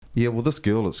Yeah, well, this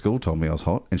girl at school told me I was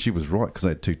hot, and she was right because I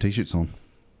had 2 T-shirts on.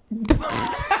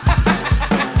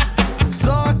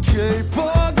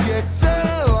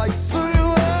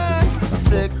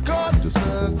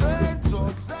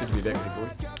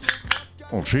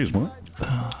 Oh, cheers, mate.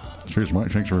 Cheers,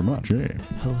 mate. Thanks very much. Yeah.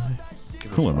 Hello.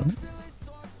 Hello, mate.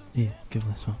 Yeah, Give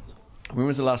Less Fks. When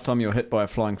was the last time you were hit by a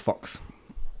flying fox?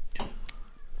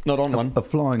 Not on one. A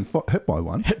flying hit by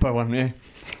one? Hit by one, yeah.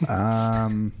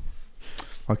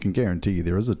 I can guarantee you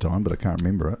there is a time, but I can't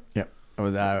remember it. Yep. It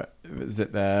was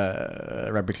at the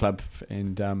rugby club,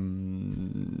 and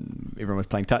everyone was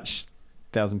playing touch,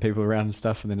 1,000 people around and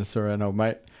stuff, and then I saw an old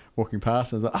mate walking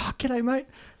past. I was like, "Oh, g'day, mate."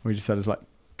 And we just sort of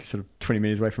 20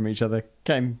 metres away from each other.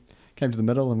 Came to the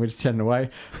middle, and we're just chatting away.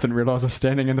 Didn't realise I was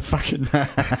standing in the fucking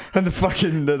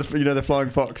the flying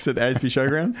fox at the ASB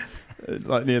Showgrounds,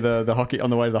 like near the hockey,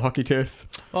 on the way to the hockey turf.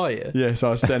 Oh, yeah. Yeah, so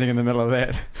I was standing in the middle of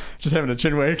that, just having a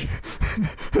chin wag,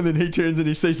 and then he turns and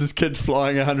he sees this kid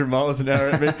flying 100 miles an hour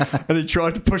at me, and he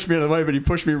tried to push me out of the way, but he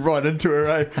pushed me right into her.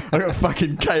 I got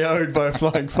fucking KO'd by a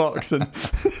flying fox, and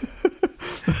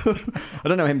I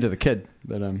don't know what happened to the kid,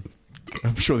 but I'm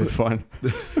sure they're fine.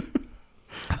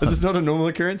 Is this not a normal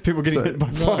occurrence? People getting hit by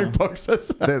flying foxes?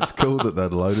 That's cool that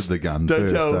they'd loaded the gun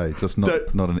Just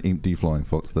not an empty flying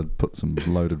fox. They'd put some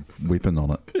loaded weapon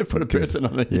on it. Yeah, put a person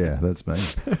on it. Yeah, that's me.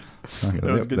 Okay,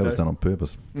 that was done on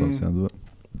purpose, by the sounds of it.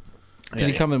 Did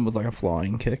he come in with like a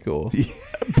flying kick or? I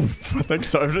think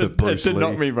so. It did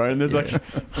knock me, bro. And there's like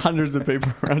hundreds of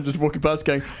people around just walking past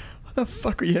going, "What the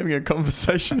fuck are you having a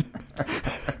conversation?"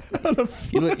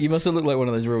 You must have looked like one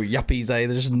of those real yuppies, eh?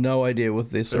 There's just no idea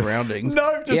with their surroundings.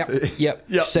 No, just... Yep.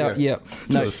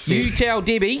 No, you tell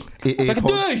Debbie.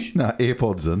 AirPods. No,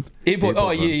 AirPods in. AirPods. Oh,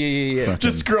 yeah.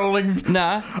 Just scrolling.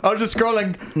 Nah. I was just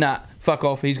scrolling. Nah. Fuck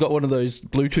off. He's got one of those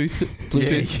Bluetooth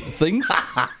things,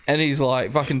 and he's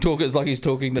like fucking talking. It's like he's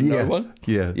talking to no one.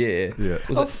 Yeah.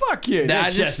 Fuck you. Nah,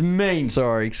 that's just mean.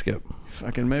 Sorry, Skip.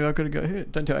 Fucking maybe I could have got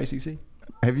hurt. Don't tell ACC.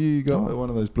 Have you got one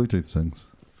of those Bluetooth things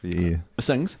for your ear?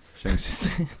 Sings?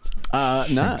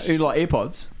 No. You like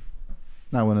AirPods?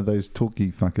 No, one of those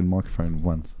talky fucking microphone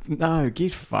ones. No,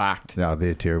 get fucked. No,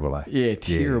 they're terrible, eh? Yeah,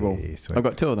 terrible. Yeah, I've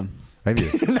got 2 of them. Have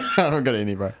you? No, I haven't got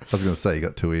any, bro. I was going to say, you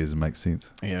got 2 ears, it makes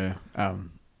sense. Yeah.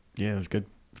 It was good.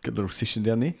 Good little session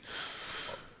down there.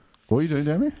 What are you doing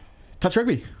down there? Touch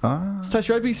rugby. It's touch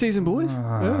rugby season, boys.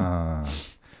 Yeah.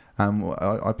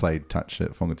 I played touch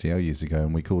at Whangatio years ago,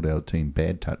 and we called our team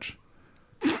Bad Touch.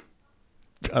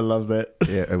 I love that.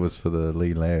 Yeah, it was for the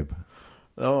Lee Lab.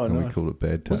 Oh, and nice. we called it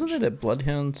Bad Touch. Wasn't it a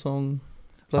Bloodhound song?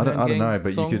 I don't know,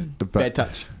 but you could... Bad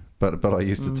Touch. But I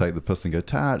used to take the piss and go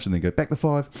touch, and then go back the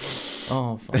 5.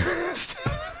 Oh, fuck.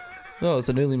 Well, it's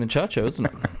an early muchacho, isn't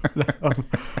it?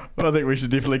 Well, I think we should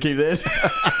definitely keep that.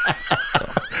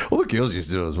 All the girls used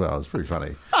to do it as well. It's pretty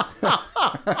funny.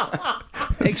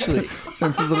 Actually,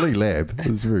 and for the Lee Lab, it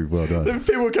was very well done. Then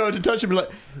people would go into touch and be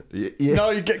like, "No,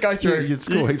 you go through." Yeah, you'd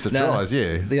score heaps of tries.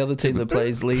 Yeah. The other team that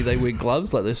plays Lee, they wear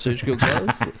gloves, like those surgical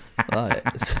gloves.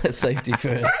 Safety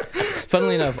first.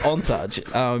 Funnily enough, on touch.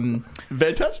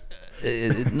 Bad touch?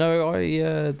 No,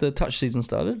 the touch season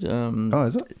started.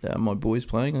 Is it? My boy's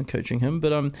playing and coaching him.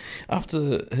 But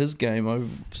after his game, I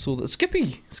saw that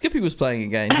Skippy was playing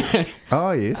again.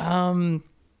 Oh yes.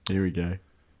 Here we go.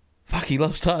 Fuck, he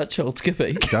loves touch, old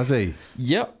Skippy. Does he?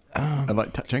 Yep. I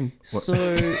like touching.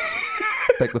 So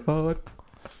back the 5.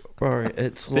 Bro,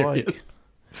 it's like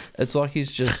he's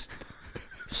just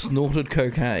snorted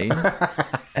cocaine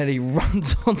and he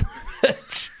runs on the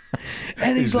pitch.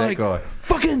 And he's like,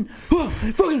 fucking, I'm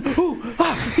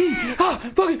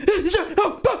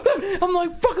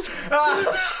like, fuck,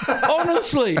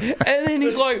 honestly. And then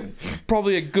he's like,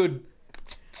 probably a good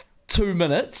 2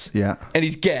 minutes. Yeah. And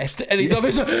he's gassed. And he's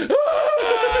obviously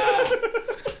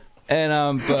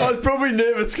and but I was probably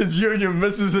nervous because you and your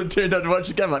missus had turned up to watch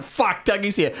the game. Like, fuck,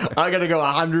 Tuggy's here. I gotta go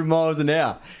 100 miles an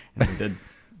hour. And I did.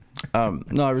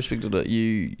 No, I respected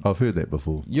it. I've heard that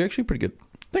before. You're actually pretty good.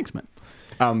 Thanks, mate.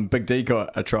 Big D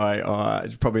got a try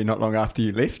probably not long after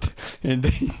you left.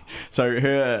 And so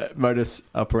her modus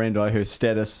operandi, her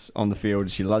status on the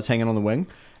field, she loves hanging on the wing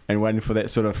and waiting for that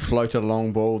sort of floated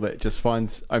along ball that just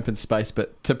finds open space.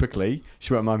 But typically,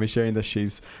 she won't mind me sharing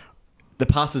this, the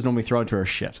passes normally thrown to her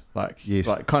shit. Like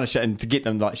kind of shit. And to get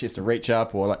them, like, she has to reach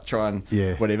up or like try and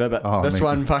whatever. But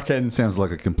one fucking... Sounds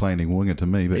like a complaining winger to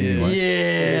me, but anyway.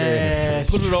 Yeah.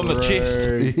 Put it on the chest.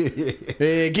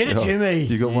 Yeah, get it to me.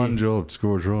 You got one job,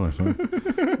 score a try.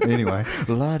 Anyway.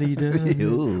 La-di-da.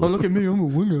 Oh, look at me, I'm a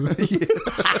winger. I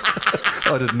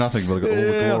did nothing, but I got all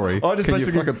the glory. I just Can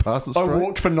you fucking pass it straight? I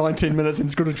walked for 19 minutes and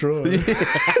scored a try.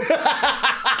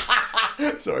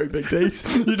 Sorry, Big D.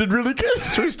 You did really good.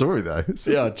 True story, though.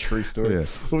 Yeah, true story. Yeah.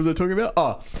 What was I talking about?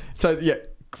 Oh, so yeah,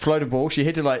 floated ball. She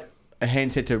had to her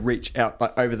hands had to reach out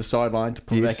over the sideline to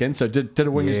pull it back in. So did a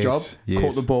winger's job,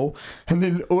 caught the ball, and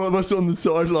then all of us on the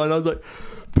sideline, I was like,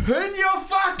 "Pin your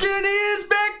fucking ears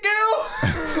back, girl!"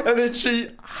 And then she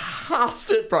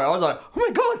hussed it, bro. I was like, "Oh my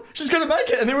god, she's gonna make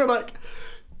it!" And then we're like,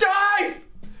 "Dive!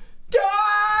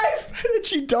 Dive!" And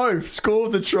she dove,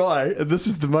 scored the try, and this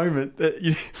is the moment that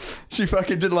she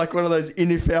fucking did one of those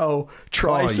NFL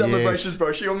try celebrations,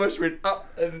 bro. She almost went up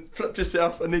and flipped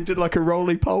herself, and then did a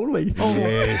roly-poly. Oh,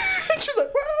 yes. And she's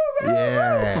like, "Whoa!"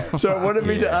 Yeah. So it wanted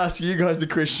me to ask you guys a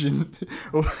question.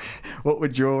 What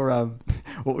would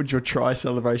your try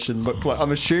celebration look like?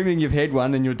 I'm assuming you've had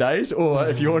one in your days, or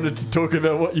if you wanted to talk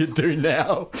about what you do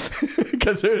now,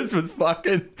 because hers was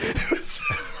fucking.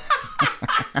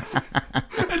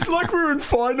 It's like we're in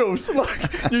finals,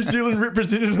 like New Zealand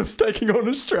representatives taking on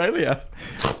Australia.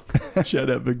 Shout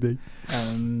out, Big D.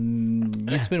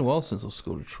 It's been a while since I've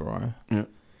scored a try. Yeah.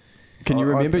 Can you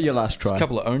remember your last try? A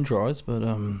couple of own tries, but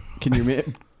Can you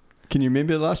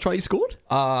remember the last try you scored?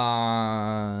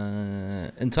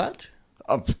 In touch?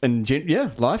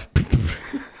 Live.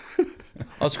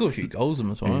 I scored a few goals in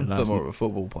my time, but more of a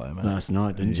football player, man. Last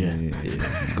night, didn't you?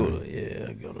 Yeah, scored it.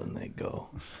 I got in that goal.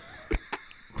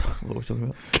 What are we talking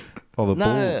about? Oh, the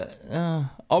ball.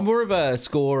 I'm more of a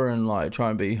scorer and try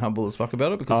and be humble as fuck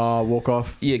about it because walk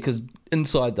off. Yeah, because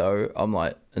inside though I'm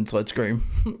inside scream.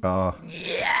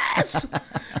 Yes.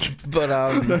 But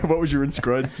what was your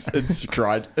inside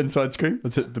scream?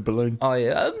 Let's hit the balloon. Oh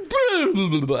yeah.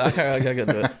 I can't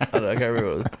do it. I can't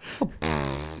remember.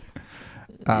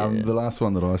 The last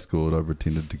one that I scored, I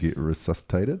pretended to get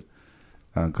resuscitated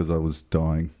because I was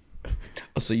dying.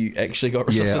 Oh, so you actually got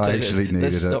resuscitated? Yeah, I actually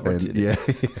needed it.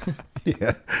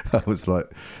 Yeah, I was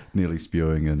nearly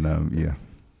spewing, and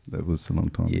that was a long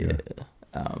time ago.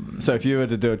 So if you were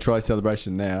to do a try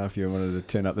celebration now, if you wanted to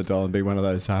turn up the dial and be one of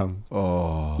those, you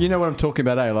know what I'm talking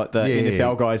about, eh? Like the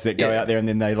NFL guys that go out there and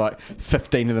then they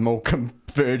 15 of them all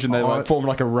converge and they form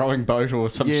a rowing boat or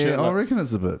some shit. Yeah, I reckon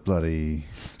it's a bit bloody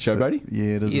showboaty.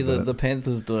 Yeah, it is. Yeah, the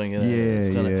Panthers doing it.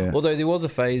 Yeah. Although there was a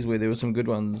phase where there were some good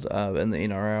ones in the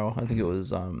NRL. I think it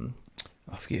was I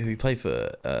forget who he played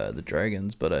for the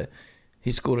Dragons, but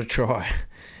he scored a try.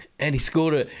 And he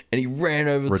scored it, and he ran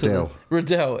over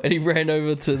Riddell, and he ran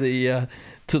over to the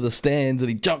stands, and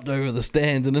he jumped over the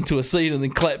stands and into a seat, and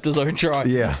then clapped his own try.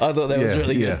 Yeah, I thought that was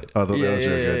really good. I thought that was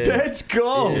really good. That's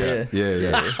gold.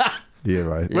 Yeah. Yeah,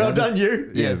 right. Well done, you.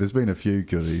 Yeah, there's been a few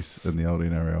goodies in the old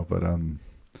NRL, but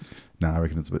I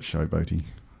reckon it's a bit showboaty.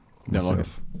 Don't like it.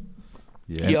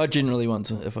 Yeah, I generally want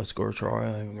to. If I score a try, I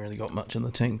haven't really got much in the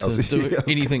tank to do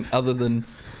anything other than.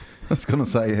 I was going to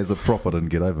say, as a prop, I didn't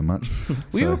get over much.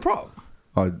 Were you a prop?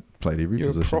 I played every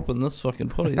position. You're a prop in this fucking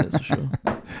potty, that's for sure.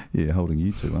 Yeah, holding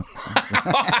you two up.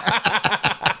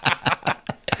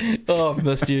 Oh, I've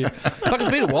missed you. Fuck,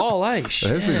 it's been a while, eh?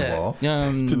 Shit. It has been a while.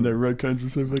 Didn't know road cones were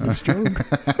so fucking strong.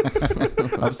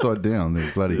 Upside down,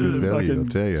 they're bloody good value, I'll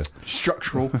tell you.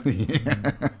 Structural.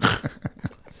 Yeah.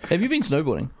 Have you been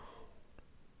snowboarding?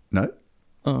 No.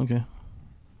 Oh, okay.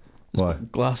 Why?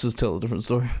 Glasses tell a different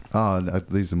story. Oh,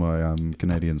 these are my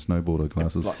Canadian snowboarder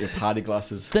glasses. Like your party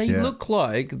glasses. They look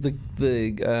like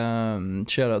the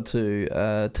shout out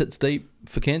to Tits Deep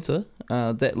for Cancer.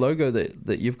 That logo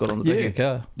that you've got on the back of your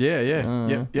car.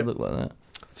 Yeah. They look like that.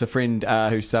 It's a friend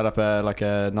who set up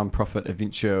a non-profit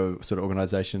adventure sort of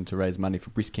organisation to raise money for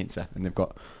breast cancer, and they've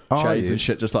got shades and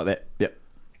shit just like that. Yep.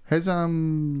 Has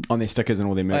on their stickers and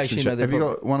all their merch and shit. Have you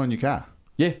got one on your car?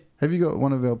 Yeah. Have you got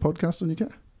one of our podcasts on your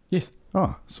car? Yes.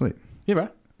 Oh, sweet. Yeah, bro.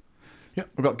 Yeah,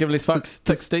 we've got Give Less Fks,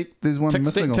 Tick Steep. There's one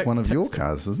missing off one of your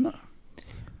cars, isn't it?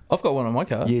 I've got one on my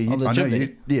car. Yeah, on the I know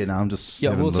chimney. I'm just.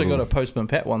 Yeah, I've also got a Postman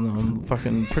Pat one that I'm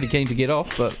fucking pretty keen to get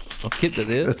off, but I've kept it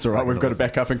there. It's all right. We've got a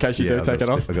backup in case you do take it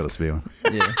off. I've got a spare one.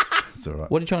 Yeah, it's all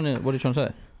right. What are you trying to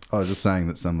say? I was just saying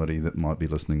that somebody that might be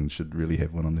listening should really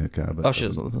have one on their car. But she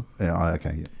doesn't listen. Yeah.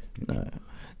 Okay. Yeah.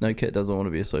 No, Kit doesn't want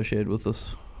to be associated with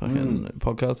this fucking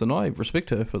podcast, and I respect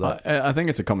her for that. I think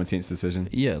it's a common sense decision.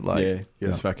 Yeah,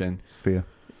 it's fucking fair.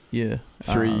 Yeah,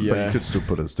 but you could still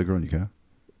put a sticker on your car.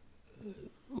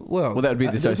 Well, that would be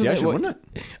the association, wouldn't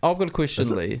it? I've got a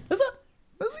question, Lee. Is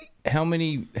it? How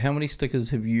many stickers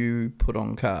have you put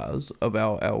on cars of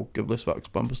our Give Less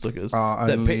Fks bumper stickers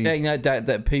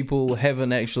that people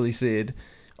haven't actually said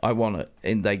I want it,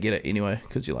 and they get it anyway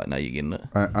because you're like, no, you're getting it.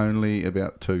 Only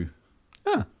about 2.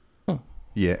 Oh.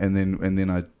 Yeah, and then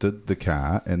I did the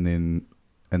car, and then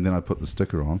I put the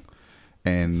sticker on,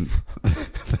 and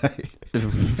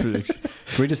Can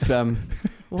we just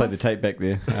play the tape back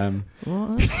there?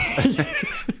 What?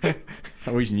 I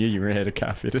always knew you had a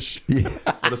car fetish. Yeah.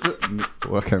 What is it?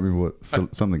 Well, I can't remember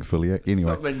what. Something philiac.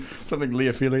 Anyway. Something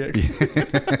leophiliac.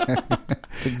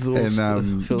 Exhaust.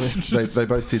 And they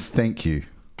both said thank you.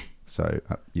 So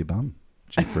up your bum,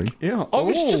 Jeffrey. Yeah. It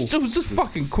was just a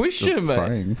fucking question, mate.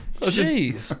 Frame.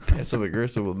 Jeez, passive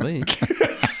aggressive with me.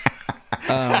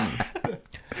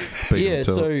 Beat Yeah, them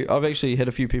to so it. I've actually had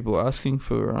a few people asking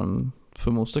for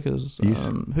more stickers. Yes.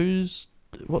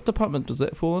 What department does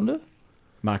that fall under?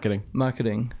 Marketing.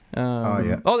 Marketing.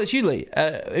 Yeah. Oh, that's you, Lee.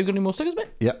 Have you got any more stickers, mate?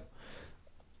 Yep.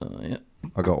 Yeah.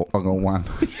 I got one.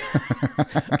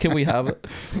 Can we have it?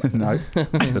 No,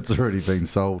 it's already been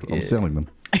sold. I'm Yeah. selling them.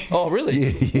 Oh, really?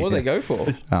 Yeah. What do they go for?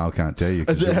 Oh, I can't tell you.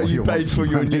 Is that how you paid for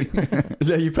your new? new? Is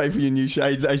that how you pay for your new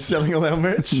shades? Are you selling all our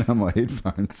merch? No, my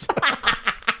headphones.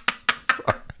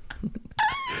 Sorry.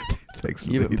 Thanks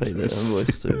for You haven't that. paid that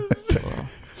invoice too.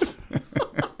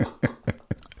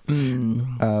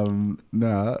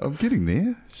 No, I'm getting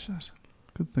there. Shut.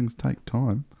 Good things take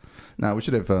time. No, we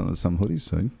should have some hoodies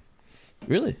soon.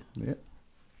 Really? Yeah.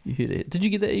 You heard it? Did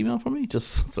you get that email from me?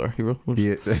 Just sorry, Ron.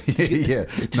 Yeah. Yeah.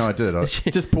 No, I did.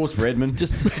 Just pause for Edmund. Did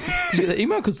you get that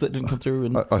email? Because that didn't come through.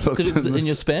 And I looked was it in this-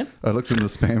 your spam? I looked in the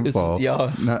spam file.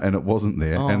 Yeah. No, and it wasn't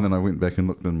there. Oh. And then I went back and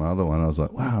looked in my other one. I was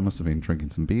like, wow, I must have been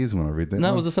drinking some beers when I read that. No,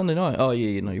 it one. was a Sunday night. Oh, yeah,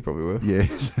 you know, you probably were.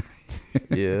 Yes.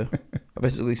 Yeah. I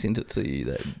basically sent it to you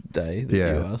that day that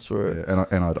Yeah. you asked for it. Yeah,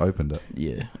 and I'd opened it.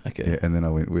 Yeah, okay. Yeah, and then I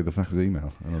went, where the fuck is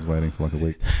email? And I was waiting for like a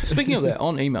week. Speaking of that,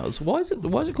 on emails, why is it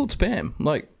called spam?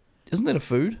 Like, isn't that a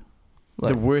food?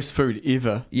 Like, The worst food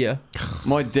ever. yeah.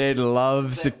 My dad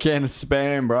loves a can of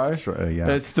Spam, bro. Yeah.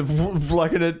 It's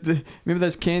remember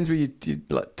those cans where you had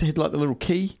like the little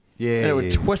key? Yeah. And it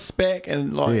would twist back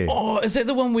and like Yeah. Oh, is that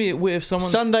the one where if someone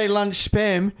Sunday lunch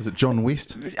Spam. Is it John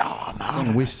West? Oh, no.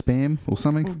 John West spam or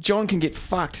something? John can get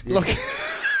fucked. Like,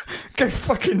 go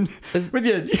fucking with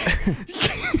your.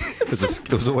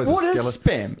 It was always What a is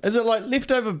skeleton. Spam? Is it like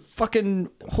leftover fucking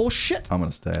horse shit? I'm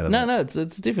going to stay out of No, that. no,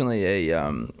 it's definitely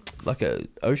a like a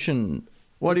ocean.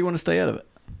 Why do you want to stay out of it?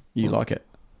 You like it?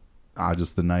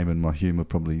 Just the name and my humour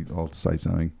probably, I'll say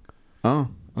something. Oh.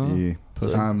 Yeah.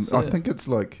 So- I think it's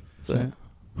like... So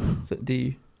do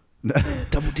you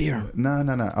double dare?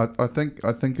 No. I think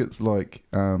it's like...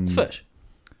 It's fish.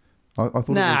 I thought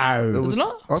No. it was, Is it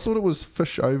not? I thought it was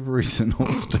fish ovaries and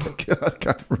horse stick. I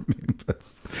can't remember.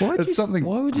 It's something.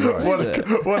 Why would you say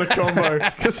that? What a combo.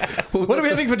 What are we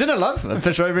having for dinner, love?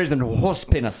 Fish ovaries and horse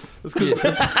penis.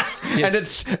 And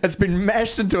it's been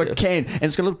mashed into a can and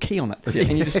it's got a little key on it.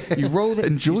 And you roll it.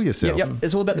 Enjoy yourself. Yep.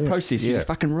 It's all about the process. You Yeah. just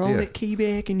fucking roll Yeah. that key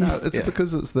back and you. No, it's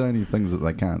because it's the only things that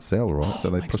they can't sell, right? So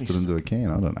they makes pushed me it into a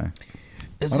can. I don't know.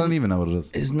 It's, I don't even know what it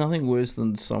is. There's nothing worse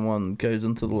than someone goes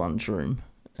into the lunchroom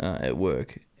at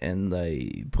work and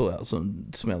they pull out some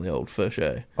smelly old fish,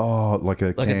 eh? Oh, like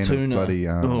a can tuna. of bloody.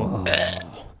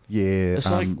 Yeah. It's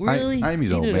like, really?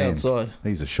 Amy's Eat old it man. outside.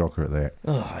 He's a shocker at that.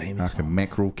 Oh, Amy's Like a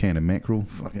mackerel, can of mackerel.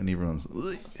 Fucking everyone's.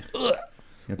 Ugh.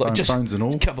 Yeah, Like just bones and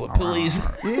all. a couple of pulleys.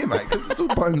 Yeah, mate, because it's all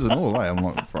bones and all. I'm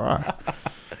like, right.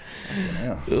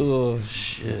 Yeah. Oh,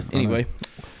 shit. Anyway,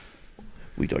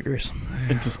 we digress.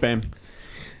 Into Spam.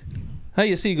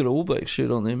 Hey, I see you got an All Blacks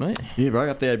shirt on there, mate. Yeah, bro,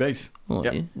 up the ABs. Oh,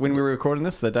 Yep. yeah. When we were recording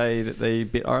this, the day that they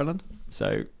beat Ireland.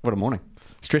 So, what a morning.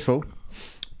 Stressful.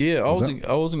 Yeah, I Was wasn't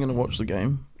going to watch the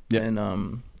game. Yeah. And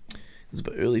it was a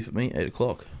bit early for me, 8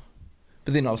 o'clock.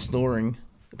 But then I was snoring,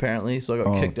 apparently, so I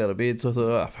got kicked out of bed. So I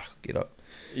thought, fuck, get up.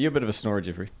 You're a bit of a snorer,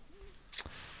 Jeffrey.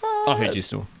 I've heard you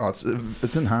snore. Oh,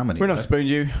 it's in harmony. When I've though. spooned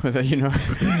you with a,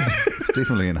 It's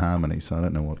definitely in harmony, so I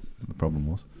don't know what the problem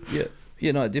was.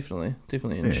 Yeah, no, definitely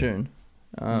in Yeah. tune.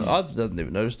 I've never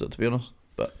noticed it, to be honest.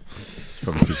 But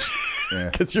Probably just, yeah.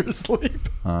 because you're asleep.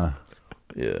 yeah,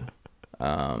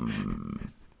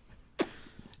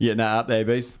 Yeah, nah, up the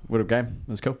ABs. What a game.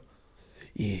 That's cool.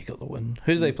 yeah, got the win.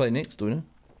 Who do they play next? Do we know?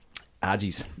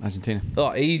 Argies, Argentina.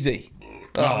 Oh, easy.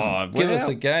 Oh, give wow. us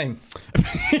a game.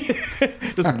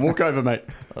 This is walk over, mate.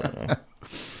 I don't know.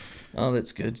 Oh,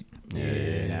 that's good.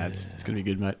 Yeah, nah, it's going to be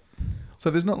good, mate. So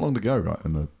there's not long to go, right?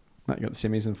 In the No, you got the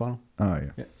semis and the final. oh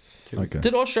yeah, okay.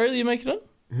 Did Australia make it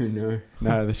in?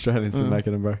 No, the Australians didn't make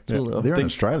it in, bro. Well, They're in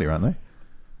Australia, aren't they?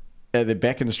 Yeah, they're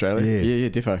back in Australia. Yeah. Yeah,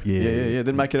 defo. Yeah. Yeah.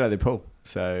 Didn't make it out of their pool.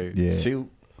 So, Yeah. seal.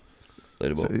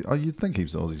 Later, So, Bob. you'd think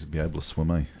heaps of Aussies would be able to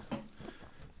swim, eh?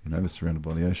 You know, they're surrounded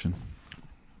by the ocean.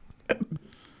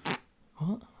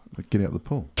 What? Like, get out the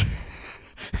pool.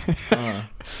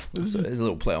 There's a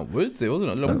little play on words there,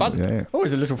 wasn't it? A little bun. Yeah. Oh,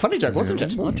 it's a little funny joke, wasn't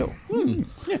it?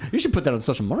 Yeah, you should put that on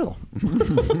social model. Did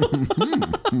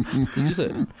you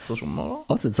say social model?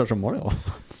 I said social model.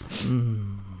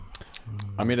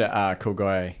 I met a cool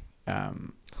guy. Yeah,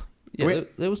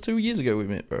 that was 2 years ago we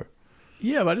met, bro.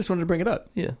 Yeah, but I just wanted to bring it up.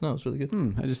 Yeah, no, it's really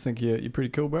good. I just think you're pretty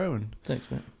cool, bro. And Thanks,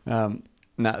 mate.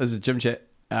 this is gym chat.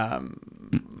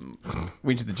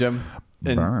 Went to the gym.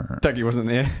 And Burr. Tuggy wasn't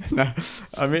there. No,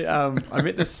 I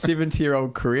met this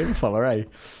 70-year-old Korean fella, eh?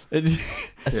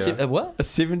 A what? A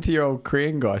 70-year-old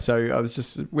Korean guy. So I was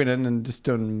just went in and just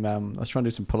doing. I was trying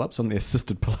to do some pull-ups on the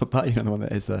assisted pull-up bar. You know, the one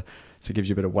that has so it gives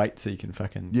you a bit of weight, so you can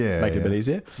fucking make it a bit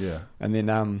easier. Yeah. And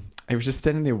then he was just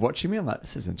standing there watching me. I'm like,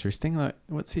 this is interesting. Like,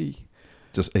 what's he?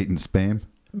 Just eating spam.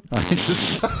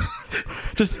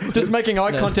 just making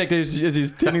eye contact as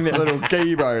he's turning that little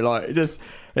key, bro. Like, he's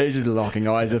just locking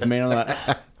eyes with me. And I'm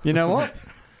like, you know what?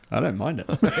 I don't mind it.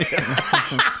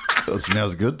 It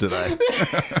smells good today.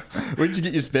 Where'd you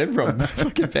get your spam from?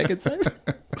 Fucking packet safe.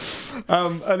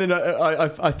 And then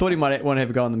I thought he might want to have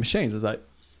a go on the machines. I was like,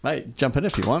 mate, jump in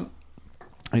if you want.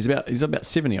 He's about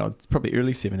 70 odd, probably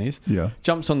early 70s. Yeah.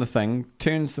 Jumps on the thing,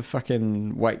 turns the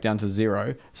fucking weight down to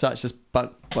 0. Starts just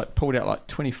pulled out like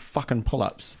 20 fucking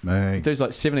pull-ups. Mate. There's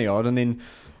like 70 odd, and then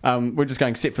we're just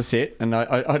going set for set, and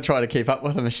I try to keep up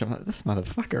with him. And I'm like, this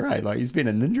motherfucker, eh? Like, he's been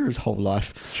a ninja his whole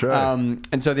life. True.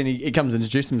 And so then he comes and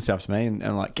introduces himself to me, and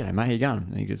I'm like, g'day mate, how you going?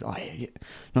 And he goes, oh yeah,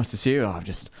 nice to see you. I've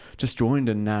just joined,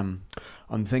 and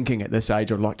I'm thinking at this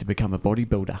age I'd like to become a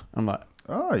bodybuilder. I'm like,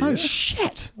 Oh, yeah. oh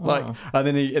shit! Wow. Like,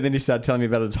 and then he started telling me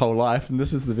about his whole life, and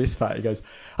this is the best part. He goes,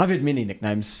 "I've had many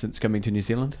nicknames since coming to New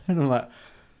Zealand," and I'm like,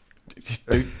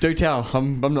 "Do tell.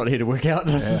 I'm not here to work out.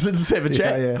 Let's have a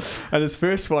chat." Yeah. And his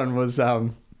first one was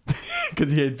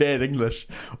because he had bad English.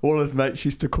 All his mates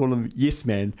used to call him Yes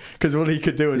Man, because all he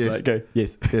could do was like go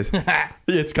yes, yes,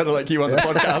 kind of like you on the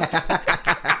podcast.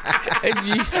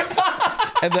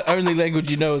 And the only language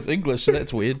you know is English, so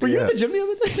that's weird. Were you at the gym the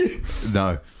other day?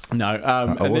 No.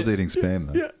 I was eating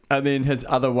spam though. Yeah. And then his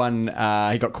other one,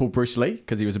 he got called Bruce Lee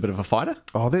because he was a bit of a fighter.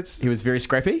 Oh, He was very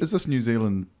scrappy. Is this New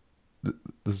Zealand?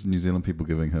 This is New Zealand people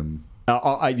giving him.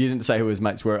 You didn't say who his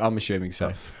mates were. I'm assuming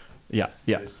so. Yeah.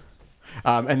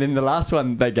 And then the last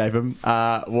one they gave him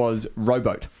was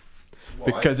Rowboat. Why?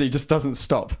 Because he just doesn't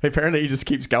stop. Apparently, he just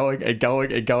keeps going and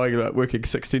going and going, like working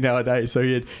 16-hour days. So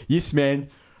he had, yes, man,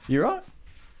 you right?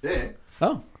 Yeah.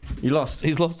 Oh, you lost.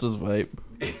 He's lost his vape.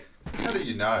 How do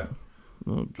you know?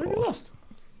 Oh, Oh, you lost.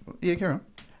 Yeah, carry on.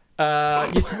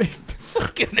 Yes, man.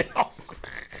 Fucking hell.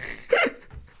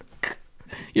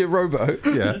 Yeah, Robo.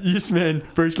 Yeah. Yes, man,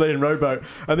 Bruce Lee and Rowboat.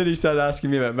 And then he started asking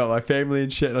me about my family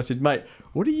and shit. And I said, mate,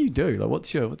 what do you do? Like,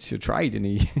 what's your trade? And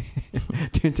he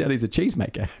turns out he's a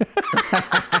cheesemaker.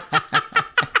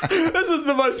 This is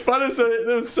the most funnest thing. It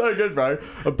was so good, bro.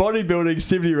 A bodybuilding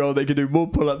 70-year-old that can do more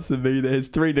pull-ups than me, that has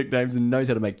 3 nicknames and knows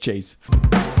how to make cheese.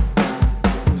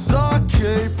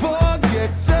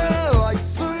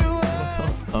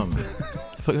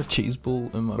 If I got a cheese ball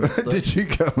in my mouth. Did you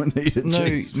go and eat a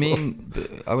cheese ball?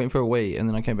 I went for a wee and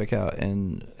then I came back out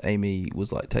and Amy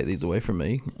was like, take these away from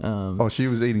me. Oh, she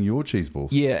was eating your cheese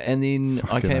balls? Yeah, and then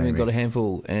Fucking I came Amy. and got a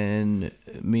handful and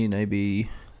me and AB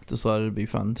decided it'd be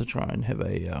fun to try and have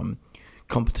a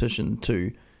competition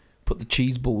to put the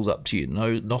cheese balls up to your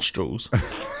nostrils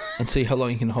and see how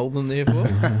long you can hold them there for.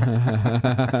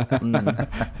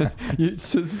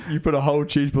 You put a whole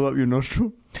cheese ball up your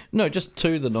nostril? No, just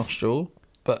to the nostril,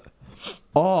 but...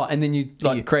 Oh, and then you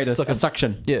create a suck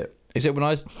suction. Yeah, except when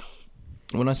I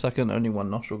suck in, only one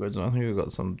nostril goes in. I think I've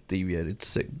got some deviated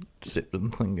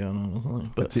septum thing going on or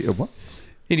something. But What?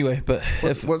 anyway, but...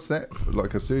 What's that?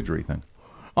 Like a surgery thing?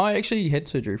 I actually had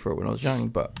surgery for it when I was young,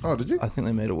 but... Oh, did you? I think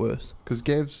they made it worse. Because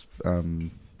Gav's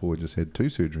boy just had 2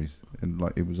 surgeries and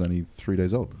like it was only 3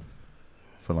 days old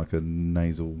for like a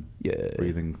nasal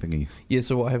breathing thingy. Yeah,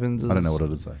 so what happens is... I don't know what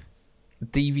it is though.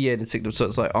 Deviated septum, so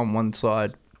it's like on one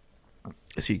side,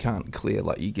 so you can't clear,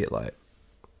 like you get like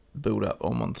build up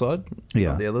on one side,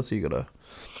 not the other, so you gotta...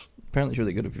 Apparently it's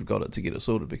really good if you've got it to get it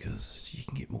sorted because you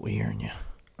can get more air in you.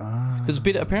 Because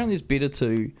apparently it's better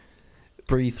to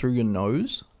breathe through your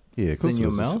nose than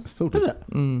your mouth. It's filtered. Is it?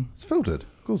 It's filtered.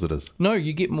 Of course it is. No,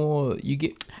 you get more.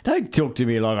 Don't talk to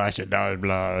me like I should know,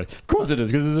 blah. Of course it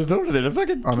is, because there's a filter there.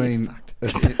 Fucking. I mean,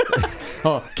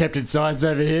 oh, Captain Science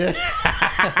over here.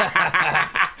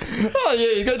 Oh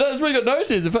yeah, you got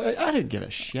noses. I don't give a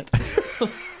shit.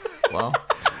 Wow.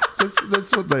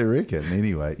 that's what they reckon.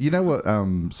 Anyway, you know what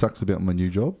sucks about my new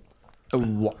job?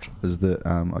 What? Is that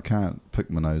I can't pick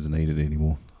my nose and eat it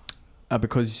anymore.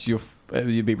 Because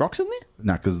you'd be rocks in there?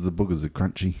 Nah, because the boogers are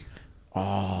crunchy.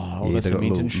 Oh, Yeah, that's they got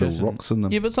cement and shit. little rocks in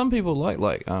them. Yeah, but some people like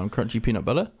crunchy peanut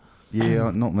butter.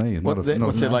 Yeah, not me.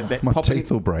 What's it like that? My Popping,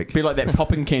 teeth will break. be like that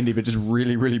popping candy, but just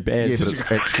really, really bad. Yeah, but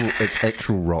it's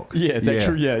actual rock. Yeah, it's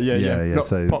actual. Yeah. Not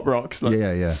so pop rocks. Like.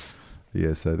 Yeah.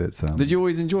 So that's. Did you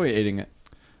always enjoy eating it?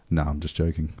 No, I'm just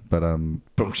joking. But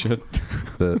Bullshit.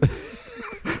 the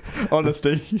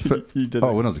Honesty. You did.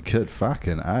 when I was a kid,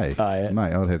 fucking A. Oh, yeah.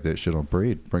 Mate, I would have that shit on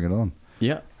bread. Bring it on.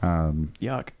 Yeah.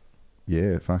 Yuck.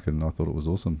 Yeah, fucking, I thought it was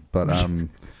awesome. But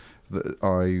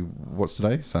what's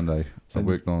today? Sunday. I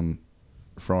worked on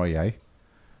Friday,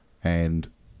 and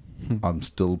I'm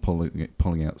still pulling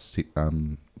out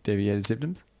Deviated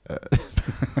septums.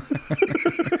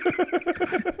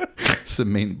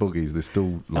 Cement boogies. They're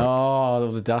still like all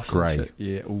the dust. grey. And shit.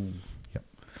 Yeah. Ooh. Yep.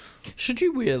 Should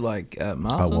you wear like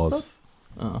masks I and was. stuff?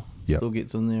 Oh, Yep. still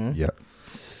gets in there. Eh? Yep.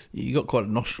 You got quite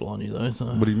a nostril on you though. So.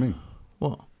 What do you mean?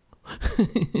 What?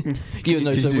 Can you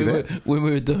do that? When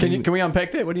we were doing, Can we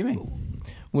unpack that? What do you mean?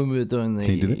 when we were doing the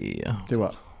Can you do Do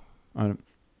what? I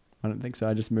don't think so.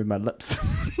 I just moved my lips.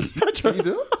 Can you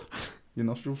do it? Your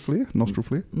nostril flare? Nostril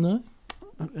flare? No.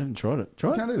 I haven't tried it. You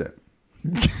Try it. can't do that.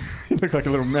 You look like a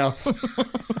little mouse.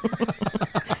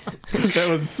 That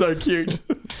was so cute.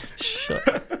 Shut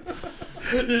up.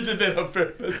 You did that on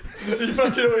purpose. You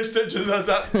fucking always stitches us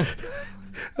up.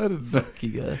 I didn't know. Fuck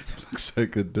you guys. You look so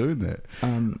good doing that.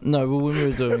 No, but when we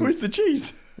were doing Where's the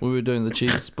cheese? the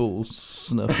cheese ball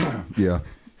sniff, Yeah.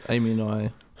 Amy and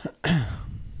I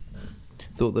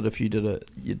thought that if you did it,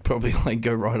 you'd probably like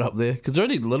go right up there because they're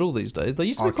only little these days. They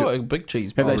used to be quite a big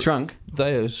cheese Have ball. they shrunk?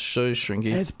 They are so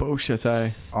shrinky. That's bullshit,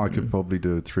 eh? I could probably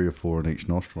do 3 or 4 in each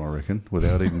nostril, I reckon,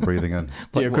 without even breathing in.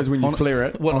 Yeah, because when you flare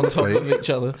it. One on honestly, top of each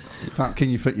other. Can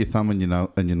you fit your thumb in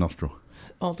your nostril?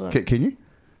 Oh, don't. Can you?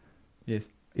 Yes.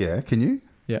 Yeah, can you?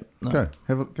 Yeah. No. Go.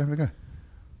 Have a go.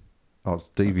 Oh, it's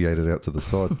deviated out to the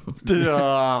side.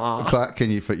 Nah, Clark, can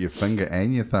you fit your finger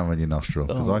and your thumb in your nostril?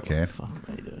 Because I can. Fuck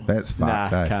me, dude. That's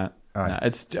fucked, eh? can't. Aye. Nah,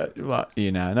 it's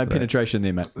no penetration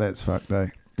there, mate. That's fucked, eh?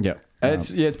 Yeah.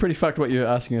 It's pretty fucked what you're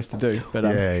asking us to do. But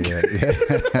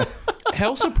Yeah.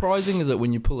 How surprising is it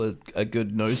when you pull a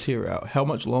good nose hair out? How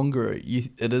much longer it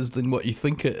is than what you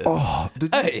think it is? Oh,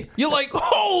 Hey, you're like,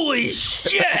 holy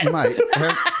shit! mate,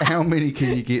 how many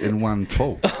can you get in one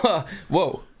pull?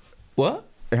 Whoa. What?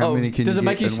 How many can does you it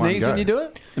make get you in one sneeze go? when you do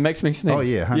it? It makes me sneeze. Oh,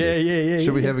 yeah, 100. Yeah.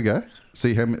 Should we have a go?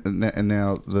 See how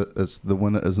now it's the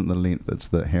winner isn't the length, it's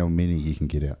the how many you can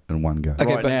get out in one go. Okay,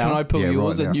 Right but now? can I pull Yeah,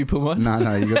 yours right and now. you pull mine?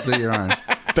 No, you got to do your own.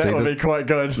 That would be quite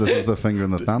good. This is the finger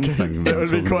and the thumb thing. That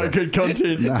would be quite good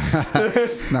content. No,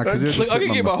 because Look, I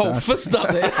can get my whole fist up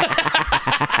there.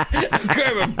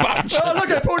 Grab a bunch. Oh, look,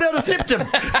 I pulled out a septum.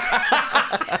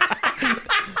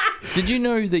 Did you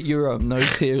know that your nose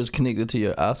hair is connected to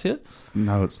your ass hair?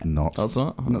 No, it's not. Oh, it's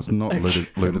not? No, it's not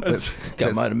ludicrous.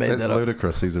 Might have made that's that up.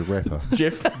 ludicrous. He's a rapper.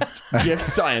 Jeff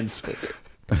Science.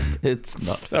 It's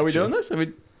not. Are we doing this?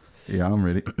 Yeah, I'm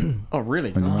ready. Oh,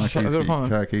 really? On your Oh, shit, I marquees, got get your mine.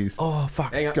 car keys. Oh,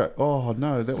 fuck. Hang on. Go. Oh,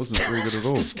 no, that wasn't very good at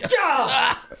all. It's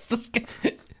disgusting.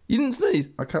 You didn't sneeze?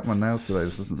 I cut my nails today.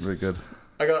 This isn't very good.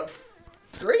 I got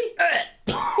 3.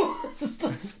 This is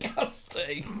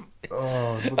disgusting.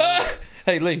 Oh,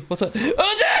 Hey, Lee, what's up?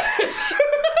 Oh,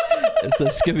 no! So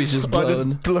Skippy's just I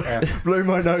blowing. just blew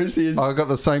my nose. I got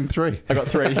the same 3. I got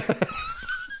 3.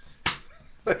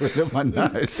 Look at my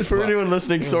nose. For anyone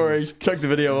listening, sorry. Chuck the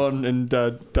video on and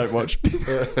don't watch.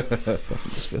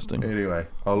 Disgusting. Anyway,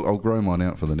 I'll grow mine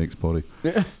out for the next potty.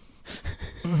 Yeah.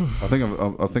 I think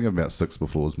I'm about 6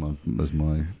 before is my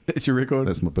It's your record.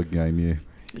 that's my big game.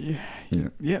 Yeah.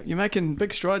 Yeah, you're making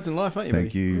big strides in life, aren't you? Thank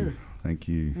buddy? you. Thank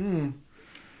you. Mm.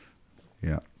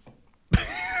 Yeah.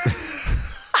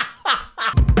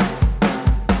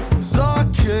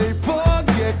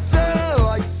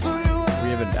 We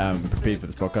haven't prepared for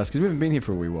this podcast because we haven't been here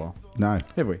for a wee while, No.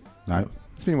 have we? No.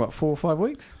 It's been, 4 or 5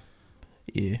 weeks?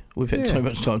 Yeah, we've had Yeah. so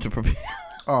much time to prepare.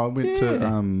 Oh, I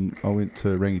went to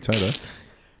Rangitoto.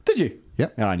 Did you?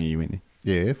 Yep. Oh, I knew you went there.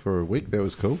 Yeah, for a week. That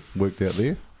was cool. Worked out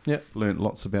there. Yep. Learned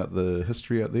lots about the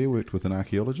history out there. Worked with an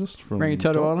archaeologist from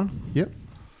Rangitoto Dock. Island? Yep.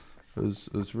 It was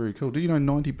very cool. Do you know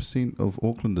 90% of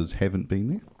Aucklanders haven't been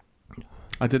there?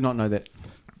 I did not know that.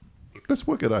 That's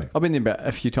wicked, eh? I've been there about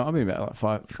a few times. I've been about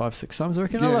like 5, 6 times, I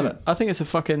reckon. I Yeah, love yeah. it. I think it's a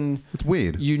fucking It's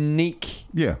weird. unique,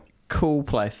 Yeah. cool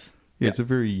place. Yeah, it's a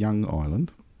very young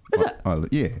island. Is it? Island.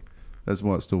 Yeah. That's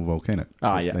why it's still volcanic.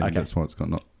 Ah, yeah, Maybe okay. That's why it's got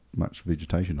not much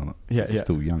vegetation on it. Yeah, It's yeah.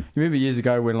 still young. You remember years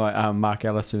ago when like Mark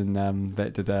Ellis and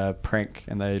that did a prank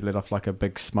and they let off like a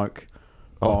big smoke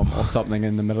bomb or something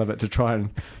in the middle of it to try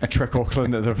and trick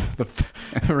Auckland that the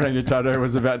Rangitoto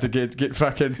was about to get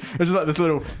fucking. It was like this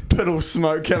little piddle of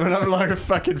smoke coming up like a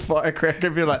fucking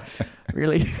firecracker. You're like,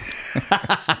 really?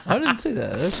 I didn't see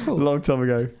that. That's A cool. long time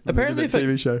ago. Apparently, That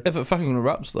TV show. if it fucking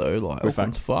erupts though, like We're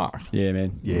Auckland's fucked. Yeah,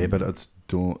 man. Yeah, but it's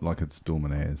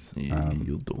dormant as. Yeah,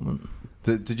 you're dormant.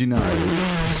 Did you know?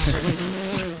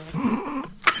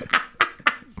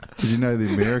 Did you know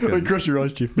the Americans? Cross your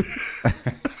eyes, Jeff.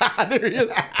 There he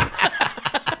is.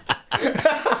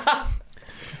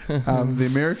 The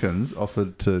Americans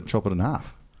offered to chop it in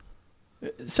half.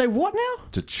 Say what now?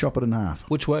 To chop it in half.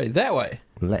 Which way? That way.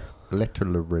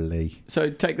 Laterally. So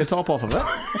take the top off of it.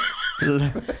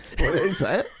 What is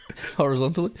that?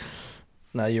 Horizontally.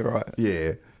 No, you're right.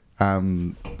 Yeah.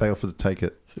 They offered to take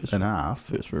it in half.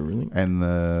 First for everything. And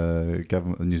the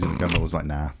New Zealand government was like,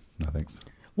 nah, no thanks.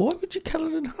 Why would you cut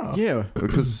it in half? Yeah.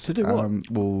 Because, To do what?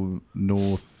 Well,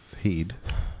 North Head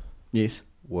Yes.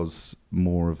 was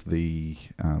more of the,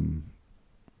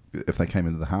 if they came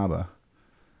into the harbour,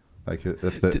 they could,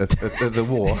 if the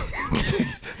war,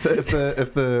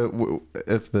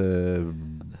 if the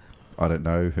I don't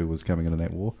know who was coming into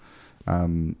that war,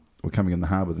 were coming in the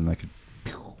harbour, then they could.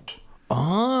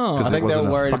 Oh, Because I there think they wasn't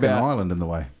were worried a fucking about- island in the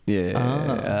way. Yeah.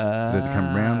 They had to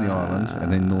come round the island,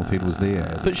 and then North Head was there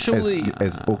as, But surely-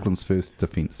 as Auckland's first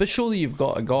defence. but surely you've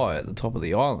got a guy at the top of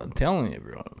the island telling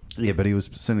everyone. Yeah, but he was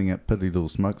sending out piddly little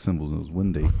smoke symbols, and it was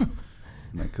windy.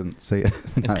 And they couldn't see it.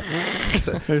 No.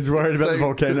 He was worried about the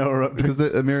volcano. Because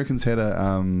the Americans had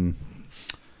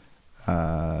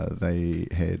they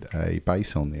had a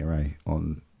bass on there,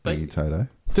 on Bass? Toto.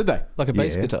 Did they? Like a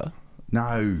bass Yeah. guitar.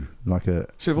 No, like a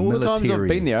So of all the times I've military-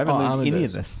 been there, I haven't Oh, learned armoured any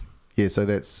of bits. this. Yeah, so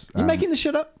that's You making this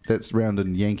shit up? that's round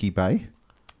in Yankee Bay.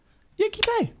 Yankee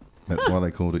Bay. That's why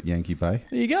they called it Yankee Bay.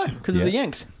 There you go. Because of Yeah. the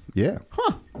Yanks. Yeah,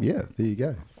 Huh. yeah. There you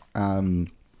go.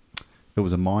 It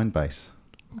was a mine base.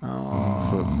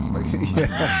 Oh.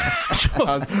 Yeah.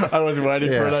 I was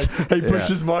waiting Yeah. for it. He pushed Yeah.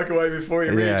 his mic away before he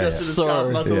Yeah, readjusted his calf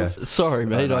Sorry. muscles. Sorry,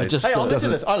 mate. No, I mate. just. Hey, I'll listen to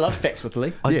Doesn't- this. I love facts with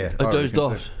Lee. I Yeah, I I dozed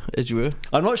reckon off, as you were.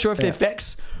 I'm not sure if Yeah. they're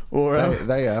facts or...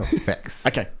 They are facts.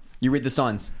 Okay. You read the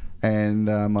signs. And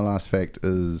my last fact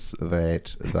is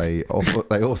that they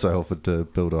also offered to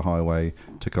build a highway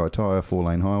to Kaitaia, a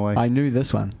 4-lane highway, I knew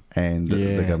this one. and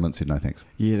Yeah. the government said no thanks.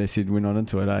 Yeah, they said we're not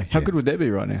into it, eh? How Yeah. good would that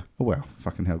be right now? Oh wow,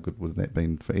 fucking how good would that have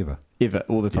been forever? Ever,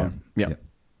 all the time. Yeah. Yeah.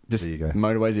 Just There you go.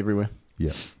 motorways everywhere.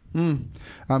 Yeah. Mm.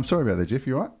 I'm sorry about that, Jeff.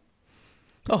 You right?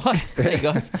 Oh, hi. Hey,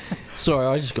 guys. Sorry,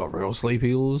 I just got real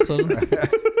sleepy all of a sudden.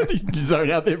 You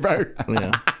zone out there, bro.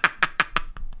 Yeah.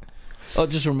 Oh, it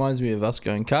just reminds me of us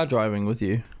going car driving with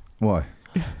you. Why?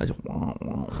 I just, Yeah.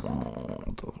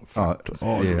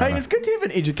 Hey, it's good to have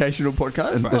an educational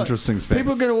podcast. An interesting facts.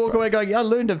 People are going to walk away going, yeah, I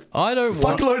learned a I don't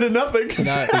want. fuckload of nothing.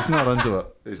 No, He's not into it.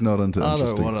 He's not into I don't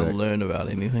interesting want to facts. learn about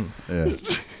anything. Yeah.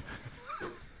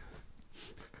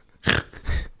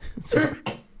 Sorry.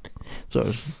 So I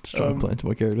was just trying to play into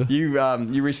my character.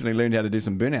 You recently learned how to do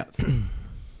some burnouts,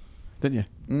 didn't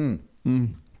you?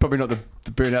 Mm. Probably not the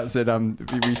burnouts that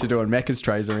we used to do on Macca's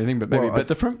trays or anything, but maybe Well, a bit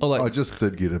different. Oh, like, I just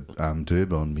did get a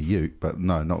derb on me ute, but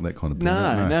no, not that kind of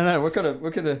burnout. No. What kind of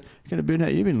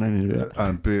burnout you been learning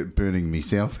about? Burning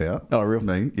myself out. Oh, real?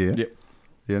 Mean, yeah. Yep.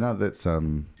 Yeah, no, that's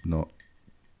not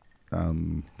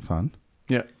fun.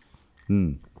 Yeah.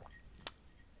 Mm.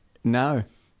 No.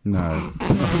 No,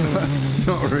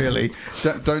 not really.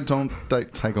 Don't take on. What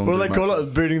do too they call much.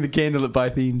 it? Burning the candle at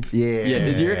both ends. Yeah.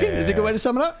 Yeah. Do you reckon? Is it a good way to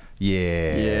sum it up?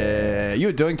 Yeah. Yeah.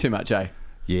 You're doing too much, eh?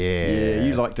 Yeah. Yeah.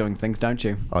 You like doing things, don't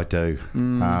you? I do.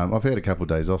 I've had a couple of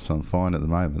days off, so I'm fine at the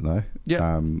moment, though.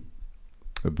 Yeah.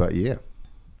 But yeah.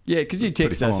 Yeah, because you text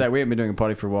Pretty us, fine. say we haven't been doing a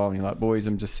potty for a while, and you're like, boys,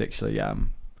 I'm just actually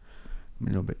I'm a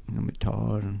little bit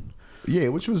tired, and Yeah,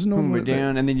 which was when normally we're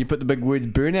down, and then you put the big words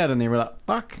burnout in there, we're like,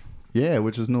 fuck. Yeah,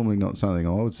 which is normally not something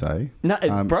I would say. No,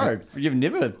 bro, you've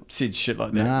never said shit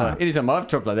like that. Nah. Like, anytime I've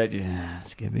talked like that,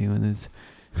 Skippy with his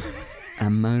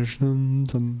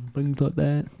emotions and things like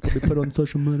that that we put on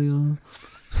social media.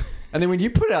 And then when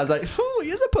you put it, I was like, oh,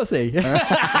 he's a pussy. Pay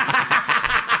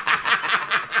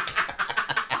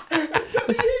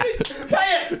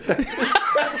it!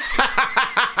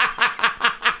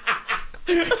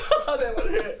 Oh, that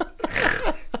would hurt.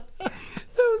 that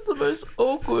was the most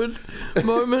awkward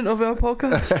moment of our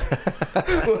podcast.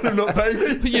 What, I'm not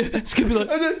paying me? Yeah, Skippy like,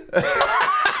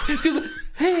 she was like,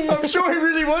 hey. I'm sure he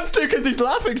really wants to because he's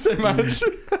laughing so much.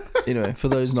 Anyway, for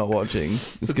those not watching,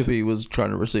 Skippy was trying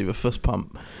to receive a fist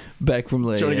pump back from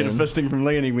Lee. Trying to get a fisting from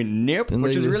Lee and he went, nope, And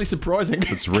which Lee is was- really surprising.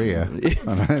 It's rare. Yeah.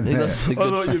 I know He that. loves a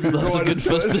thought you'd be good, loves a right good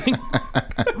into it. fisting.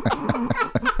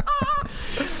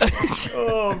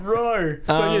 Oh, bro.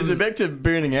 So back to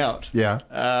burning out. Yeah.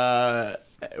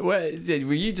 Were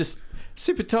you just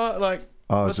super tired? Like,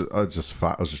 I was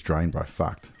just drained, bro.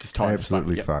 Fucked. Just tired as fuck,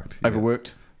 Absolutely yep. fucked. Yeah.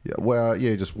 overworked? Yeah. Well,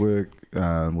 yeah, just work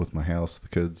with my house, the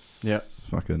kids. Yep.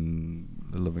 Fucking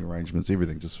the living arrangements,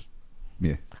 everything. Just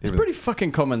yeah. It's everything. pretty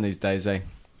fucking common these days, eh?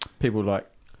 People like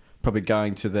probably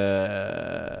going to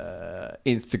the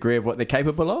nth degree of what they're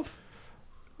capable of.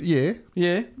 Yeah.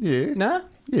 Yeah. Yeah. Nah.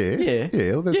 Yeah. Yeah.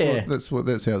 Yeah. Well, Yeah. that's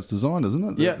how it's designed,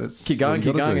 isn't it? Yeah. That's Keep what going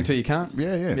you gotta do. until you can't.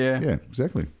 Yeah.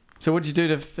 Exactly. So what'd you do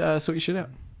to sort your shit out?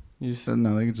 You just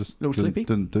No, they just Little sleepy?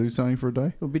 didn't do something for a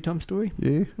day. little bedtime story?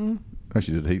 Yeah.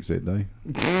 Actually, did heaps that day.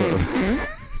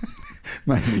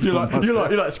 Mainly You're for like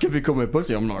myself. Skippy call me a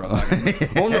pussy. I'm not.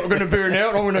 I'm not going to burn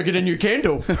out. I'm going to get a new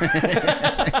candle.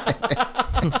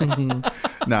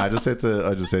 No, I just had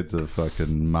to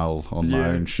fucking mull on my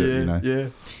own shit, Yeah.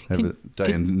 Have a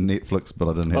day in Netflix, but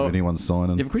I didn't have anyone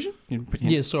signing. You have a question? You put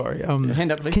your hand, sorry.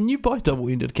 hand up, please. Can you buy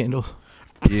double-ended candles?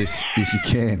 Yes, you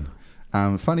can.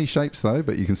 Funny shapes though,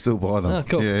 but you can still buy them. Oh,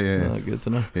 cool. Yeah. Oh, good to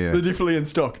know. Yeah. They're definitely in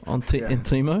stock. On in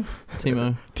Timo?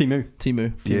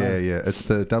 Timu. Yeah. It's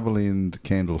the double end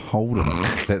candle holder.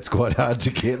 That's quite hard to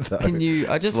get though. Can you?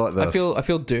 I just like this. I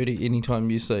feel dirty anytime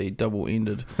you say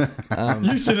double-ended.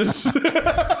 You said it.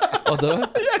 Oh, did I?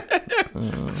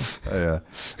 Yeah.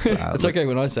 It's okay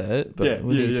when I say it, but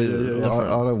when he says it, it's I different.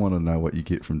 don't want to know what you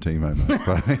get from Timo,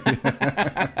 mate.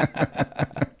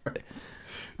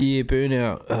 Yeah,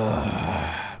 burnout.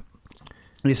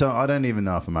 Yeah, so I don't even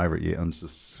know if I'm over it yet. I'm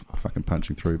just fucking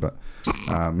punching through, but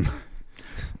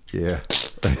yeah,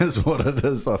 that's what it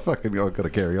is. I've got to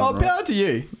carry on. Oh, power to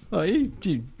you. Oh, you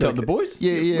tell the boys.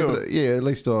 Yeah, Well, but at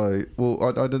least I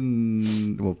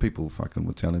didn't. Well, people fucking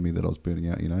were telling me that I was burning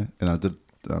out, and I did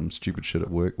stupid shit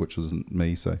at work, which wasn't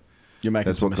me. So you're making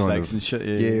that's some what kind mistakes of- and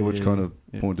shit. yeah, which kind of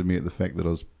pointed me at the fact that I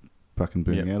was fucking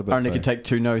burning out a bit. Only so. could take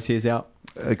 2 nose hairs out.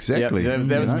 Exactly. Yeah,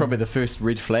 that was probably the first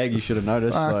red flag you should have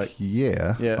noticed. Fuck,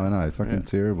 yeah, Yeah. I know, fucking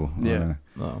terrible. I Yeah.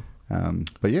 know. Oh.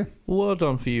 But yeah, Well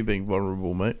done for you being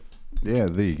vulnerable, mate. yeah,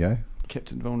 there you go.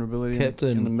 Captain vulnerability Captain.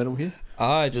 in the middle here.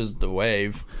 I just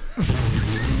wave.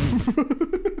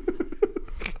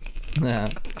 Nah.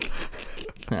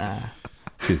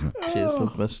 Cheers, mate. Cheers,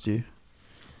 I've missed you.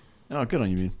 Oh, good on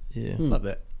you, man. Yeah. Love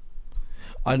that.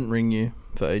 I didn't ring you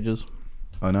for ages.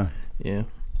 I know. Yeah.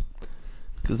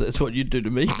 Because that's what you do to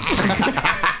me.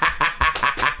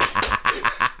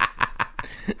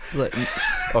 Like,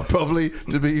 I probably,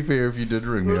 to be fair, if you did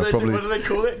ring me, I probably. What do they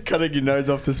call it? Cutting your nose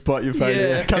off to spite your face.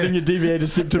 Yeah. Cutting your deviated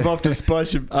septum off to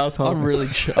spite your asshole. I'm really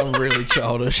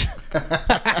childish.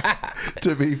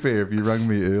 To be fair, if you rang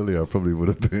me earlier, I probably would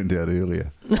have burned out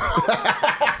earlier.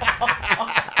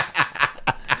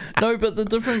 No, but the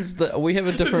difference that we have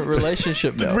a different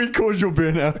relationship now. Did we cause your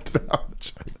burnout? I'm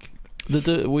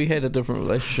joking. We had a different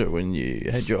relationship when you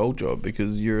had your old job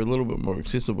because you're a little bit more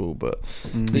accessible, but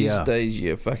these Yeah. days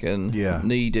you're fucking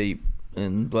knee deep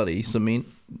in bloody cement,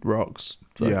 rocks,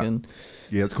 fucking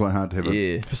Yeah, it's quite hard to have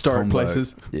a Historic combo.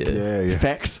 places. Yeah.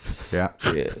 Facts. Yeah.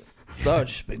 yeah. I've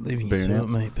just been leaving you to it, Burnouts.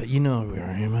 mate, but you know where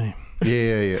I am, mate.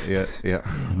 Yeah.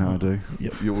 No, I do.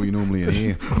 Yep. You're normally in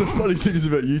here. The funny thing is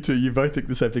about you two, you both think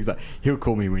the same things. Like, he'll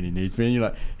call me when he needs me, and you're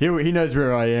like, he knows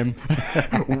where I am.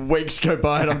 Weeks go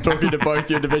by, and I'm talking to both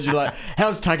you individually. Like,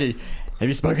 how's Tuggy? Have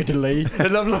you spoken to Lee?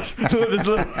 And I'm like, this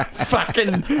little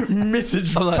fucking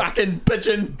message, I'm like, fucking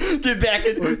bitching. Get back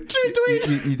and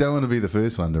tweet. You don't want to be the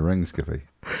first one to ring, Skippy.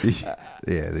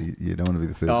 Yeah, you don't want to be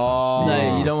the first one. Oh,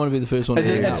 No, you don't want to be the first one to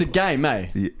hang it's a up. game, eh?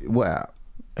 Yeah, wow.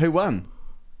 Who won?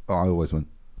 Oh, I always win.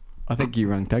 I think you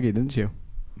rang Tuggy, didn't you?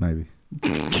 Maybe.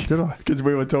 Did I? Because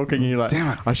we were talking and you're like,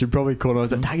 Damn it. I should probably call him. I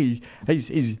was like, Tuggy,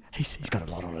 he's got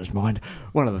a lot on his mind.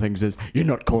 One of the things is, you're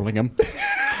not calling him.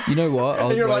 You know what? I And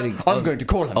was you're waiting. like, I'm going to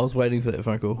call him. I was waiting for that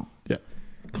phone call. Yeah.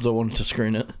 Because I wanted to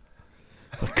screen it.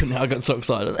 I couldn't. I got so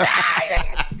excited.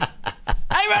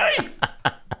 Hey, buddy!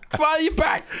 Finally, you're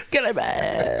back. Get him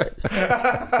back.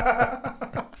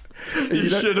 You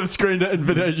should have screened it and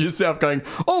videoed yourself going,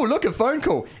 oh, look, a phone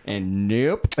call. And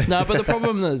nope. No, but the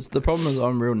problem is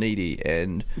I'm real needy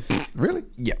and Really?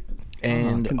 yeah,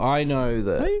 and I know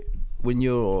that Hey. when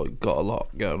you're got a lot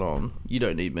going on, you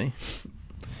don't need me.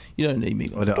 You don't need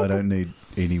me. I don't need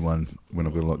anyone when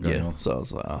I've got a lot going Yeah. on. So I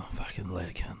was like, oh, fucking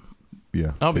later, cunt.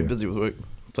 Yeah. I'll be fair. busy with work.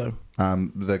 So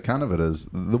The kind of it is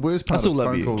the worst part. I still of love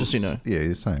phone you, calls, just so you know. Yeah,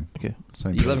 the same. okay,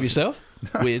 Same. you love yourself.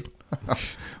 Weird.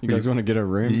 You guys want to get a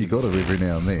room? You got it every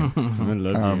now and then. I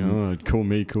love you. Oh, call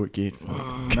me, quick, get.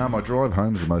 No, my drive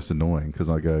home is the most annoying because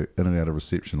I go in and out of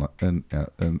reception, like in,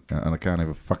 out, and I can't have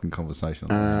a fucking conversation.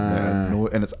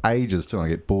 And it's ages too. I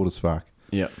get bored as fuck.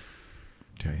 Yeah.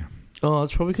 Tell you. Oh,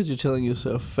 it's probably because you're telling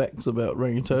yourself facts about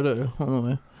Ring Toto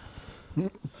on the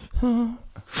way.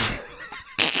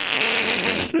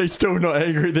 He's still not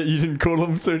angry that you didn't call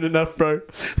him soon enough, bro.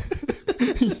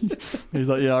 He's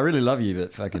like, yeah, I really love you,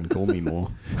 but fucking call me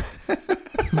more.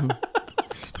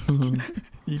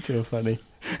 You two are funny.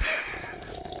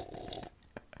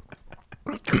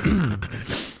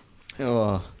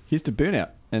 Oh, here's to burnout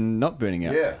and not burning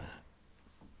out. Yeah.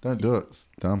 Don't do it. It's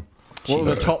dumb. What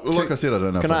were the top? Like I said, I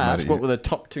don't know. Can if I I've made ask it what yet. were the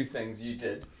top 2 things you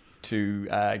did to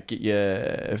get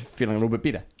you feeling a little bit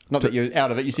better? Not that you're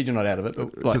out of it. You said you're not out of it.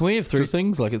 But like, Can we have 3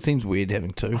 things? Like, it seems weird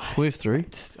having 2. Can we have 3? I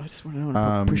just want to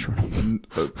know. Put pressure on him.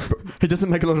 uh, He doesn't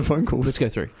make a lot of phone calls. Let's go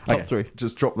 3. Okay. Top 3.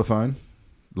 Just drop the phone,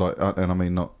 like, and I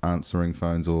mean not answering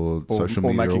phones or social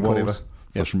media or making whatever. calls.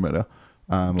 Social media.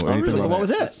 Or anything really? like What was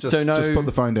that? It's Just, So no- just put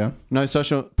the phone down. No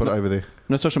social. Put it over there.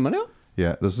 No social media.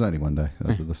 Yeah, this is only one day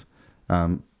that I did this.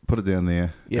 Put it down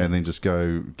there, Yeah. and then just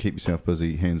go. Keep yourself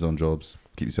busy. Hands on jobs.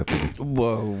 Keep yourself busy.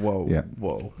 Whoa. Yeah.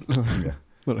 Whoa. Yeah.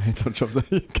 Little hands-on jobs there.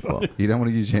 Whoa. You don't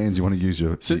want to use your hands. You want to use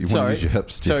your. So- you want sorry. to use your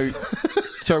hips. Jeff.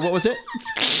 So what was it?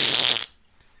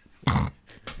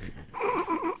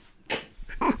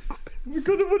 We've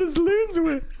got to put his lens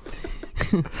away.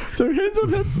 So hands on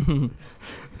hips.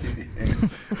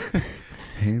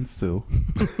 hands still.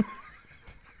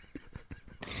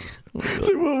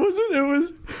 So what was it?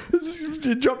 It was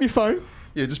you drop your phone.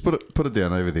 Yeah, just put it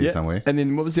down over there somewhere. And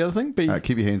then what was the other thing?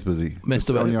 Keep your hands busy. Just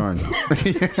Masturbate. on your own.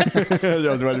 I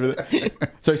was waiting with it.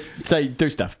 So say do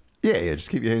stuff. Yeah. Just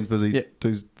keep your hands busy. Yeah.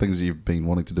 Do things that you've been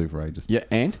wanting to do for ages. Yeah,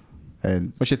 and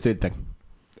And what's your third thing?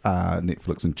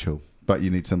 Netflix and chill. But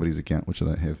you need somebody's account, which I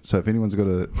don't have. So if anyone's got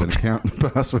an account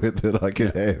password that I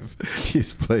could have,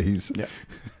 yes, please. Yeah.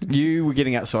 You were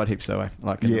getting outside heaps though, eh?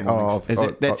 Like in the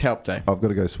mornings. That's helped, eh? I've got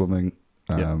to go swimming.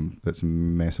 Yeah. That's a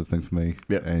massive thing for me.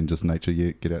 Yep. And just nature.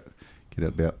 Yeah, get out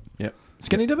about. Yeah.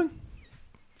 Skinny dipping?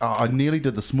 Oh, I nearly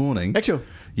did this morning. Actually.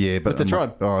 Yeah, but With the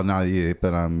tribe? Oh no, yeah,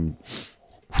 but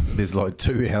there's like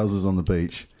 2 houses on the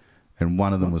beach, and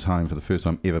one of them was home for the first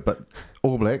time ever. But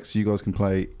All Blacks, you guys can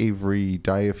play every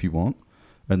day if you want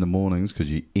in the mornings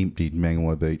because you emptied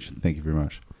Mangawai Beach. Thank you very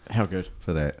much How good.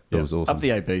 for that. Yeah. It was awesome. Up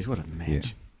the ABs, what a match.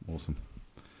 Yeah, awesome.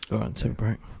 All right, take a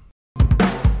break.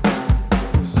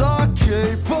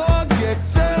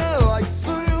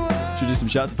 Should we do some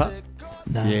shots apart?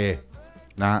 Nah. Yeah,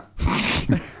 nah,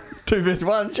 2 versus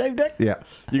 1, shame deck. yeah,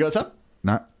 You got some?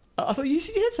 nah, I thought you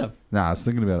said you had some. nah. I was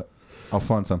thinking about it. I'll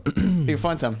find some You can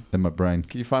find some. in my brain.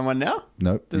 Can you find one now?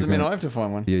 Nope. Doesn't you mean go- I have to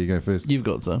find one. Yeah, you go first. You've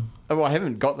got some. Oh, well, I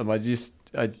haven't got them. I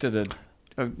did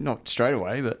not straight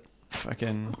away, but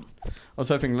fucking. I was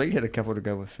hoping Lee had a couple to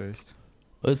go with first.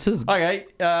 It says Okay,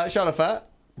 Charlotte Fart.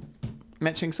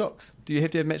 Matching socks. Do you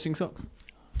have to have matching socks?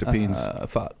 Depends.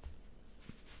 fart.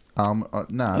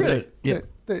 Nah. Really? Yeah.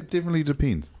 That definitely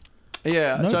depends.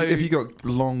 Yeah. No, so If you got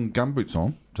long gumboots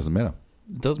on, doesn't matter.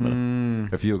 It does matter.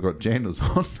 If you've got jandals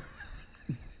on,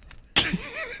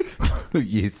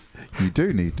 yes, you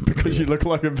do need to. because you look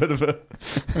like a bit of a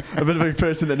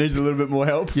person that needs a little bit more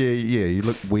help. Yeah, you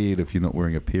look weird if you're not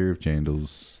wearing a pair of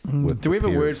jandals. With Do we have a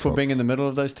pair word of for being in socks. the middle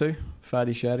of those two?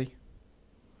 Farty sharty?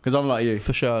 Because I'm like you.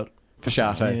 For sure. For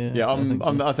shart, eh? Yeah, Yeah,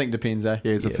 I I think depends, eh?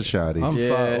 Yeah, it's a Yeah. fasciati. I'm Yeah.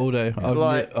 fart all day.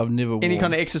 I've never Any worn-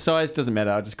 kind of exercise, doesn't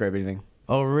matter. I'll just grab anything.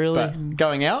 Oh, really? But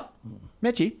going out,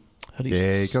 matchy. How do you...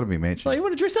 Yeah, you got to be matchy. Well, you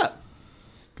want to dress up,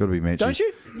 Got to be matchy. don't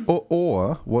you?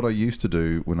 Or what I used to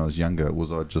do when I was younger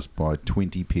was I'd just buy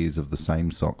 20 pairs of the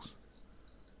same socks.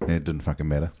 And it didn't fucking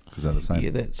matter because they're the same. Yeah,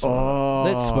 that's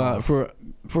smart. That's smart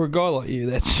for a guy like you.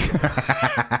 That's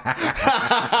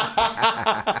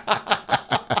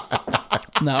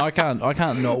no, I can't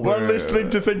not wear. One less thing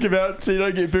to think about so you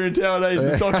don't get burnt out, eh? Is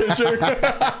the sock issue.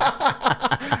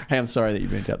 Hey, I'm sorry that you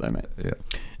burnt out though, mate. Yeah.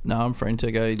 No, I'm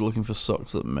frantic. Looking for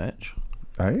socks that match.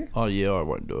 Hey? Oh yeah, I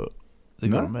won't do it. They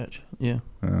No? gotta match. Yeah.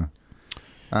 We're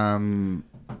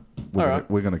Alright.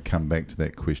 going to come back to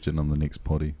that question on the next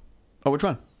potty. Oh, which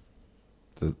one?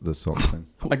 The socks thing.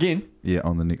 Again? Yeah,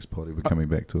 on the next potty. We're coming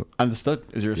back to it. Understood.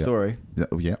 Is there a Yeah. story?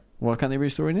 Yeah, Why can't there be a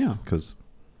story now? because...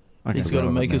 Okay. He's got to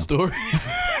relevant make now. a story.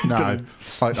 No,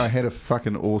 I had a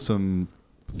fucking awesome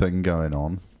thing going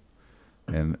on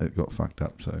and it got fucked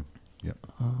up, so yeah.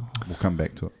 We'll come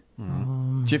back to it.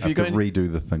 Jeff, Have you to got any...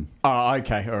 redo the thing. Oh,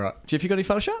 okay. All right. Jeff, you got any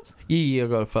photo shots? Yeah, I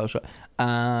got a photo shot.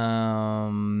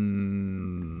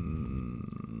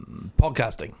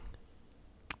 Podcasting.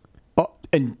 Oh,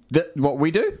 and what we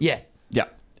do? Yeah. Yeah.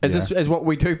 Is Yeah. this is what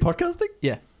we do podcasting?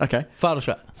 Yeah. Okay. Photo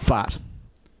shot. Fart.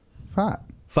 Fart.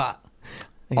 Fart.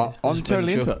 I'm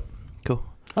totally into it. Cool.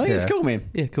 I think it's Yeah. cool, man.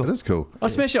 Yeah, cool. It is cool. I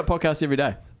smash up podcasts every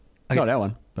day. Okay. Not that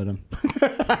one, but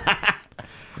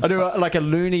I do like a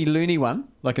loony one,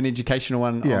 like an educational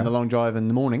one Yeah. on the long drive in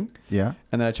the morning, Yeah.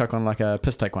 and then I chuck on like a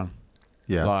piss take one,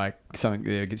 Yeah. like something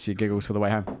that gets you giggles for the way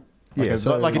home. Like Yeah, a,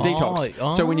 so- like a detox.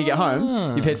 Oh, So when you get ah.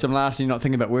 home, you've had some laughs and you're not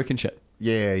thinking about work and shit.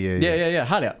 Yeah. Yeah.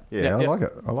 Hard out. Yeah, I like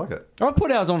it. I like it. I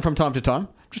put ours on from time to time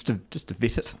just to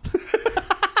vet it.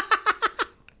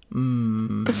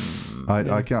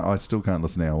 I still can't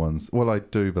listen to our ones. Well, I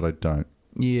do, but I don't.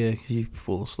 Yeah, 'cause you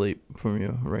fall asleep from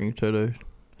your orangutan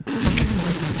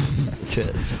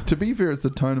chats. To be fair, it's the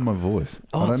tone of my voice.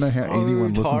 I don't know how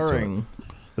anyone listens to it.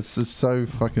 It's just so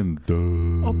fucking duh.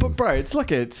 Oh, but bro, it's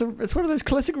like it's one of those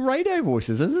classic radio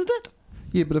voices, isn't it?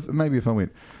 Yeah, but maybe if I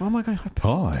went, oh my god,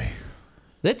 hi,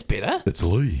 that's better. it's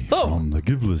Lee from the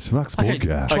Give Less Fks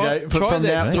podcast. Try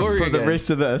that story for again. the rest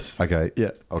of this. Okay,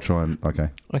 Yeah. I'll try and Okay,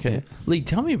 Yeah. Lee,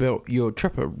 tell me about your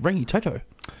trip at Rangitoto.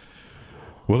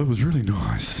 Well, it was really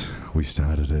nice. We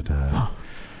started at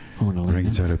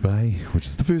Rangitoto Bay, which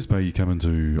is the first bay you come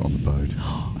into on the boat.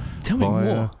 Tell me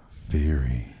via more.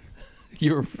 ferry.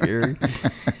 You're a fairy.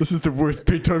 This is the worst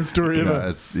bedtime story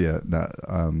ever. I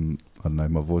don't know.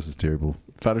 My voice is terrible.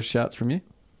 Photo shots from you?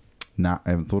 Nah, I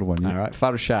haven't thought of one yet. All right,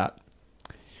 photo shot.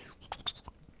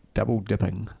 Double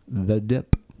dipping the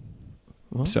dip.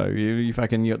 What? So you got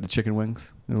the chicken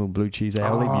wings, a little blue cheese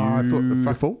aioli, I thought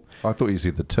beautiful. I thought you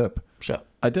said the tip. Shut.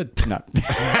 I did. No.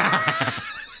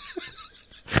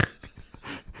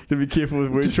 To be careful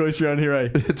with word choice around here, eh?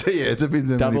 It depends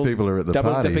how many people are at the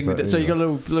double party. dipping the but, so you got a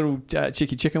little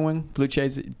cheeky chicken wing, blue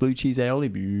cheese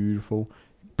aioli, beautiful.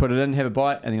 Put it in, have a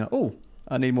bite, and then go, oh,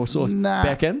 I need more sauce. Nah.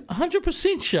 Back in.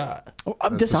 100% shot. Oh,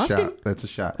 I'm That's just a asking. shot. That's a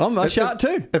shot. I'm a shot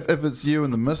too. If it's you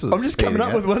and the missus, I'm just coming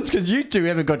up with ones because you two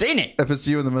haven't got in it. If it's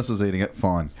you and the missus eating it,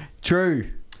 fine. True.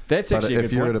 That's But actually a if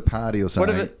good you're point. at a party or What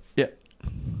something, if it? Yeah.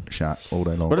 shot all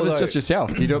day long. What if it's Although- just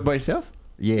yourself? Do you do it by yourself?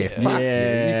 Yeah, fuck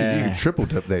yeah. You can triple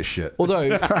dip that shit.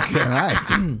 Although, Fucking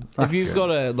hey. if you've got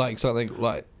a something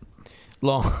like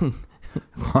long,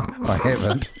 I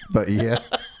haven't, but yeah.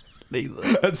 neither.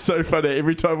 It's so funny.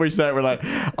 Every time we say it, we're like,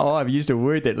 oh, I've used a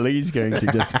word that Lee's going to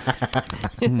just...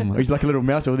 he's like a little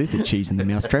mouse. Oh, there's the cheese in the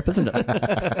mouse trap, isn't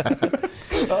it?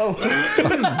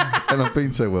 And I've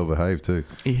been so well behaved too.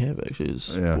 You have actually. It's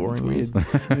Yeah. boring. It's weird.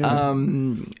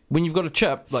 When you've got a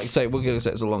chip, like say we're going to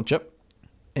say it's a long chip,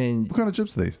 and What kind of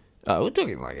chips are these? we're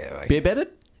talking like a Beer battered?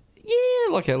 yeah,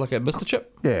 like a Mr.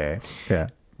 Chip. Yeah.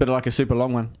 But like a super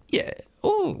long one. Yeah,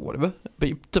 or whatever. But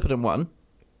you dip it in one,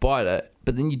 bite it,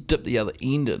 but then you dip the other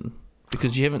end in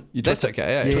because you haven't. That's twist it.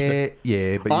 okay.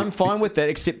 Yeah, but I'm fine with that,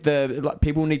 except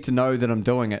people need to know that I'm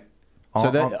doing it. So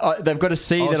they've got to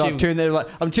see that I've turned. They're like,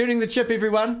 I'm turning the chip,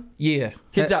 everyone. Yeah.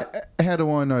 Heads up. How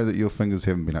do I know that your fingers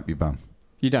haven't been up your bum?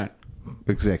 You don't.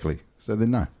 Exactly. So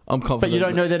then no. I'm confident. But you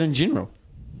don't know that in general.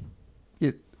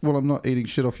 Yeah. Well, I'm not eating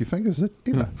shit off your fingers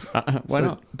either. Why So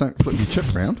not? Don't flip your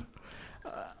chip round.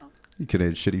 You could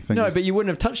add shitty fingers. No, but you wouldn't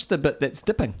have touched the bit that's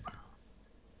dipping.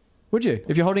 Would you?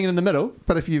 If you're holding it in the middle.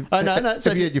 But if you Oh, no. if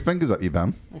So you had your fingers up your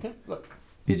bum, Okay, look.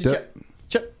 you Here's your dip.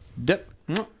 chip. Dip.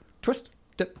 Twist.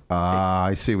 Dip. Ah,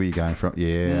 I see where you're going from.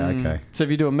 Yeah, okay. So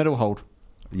if you do a middle hold.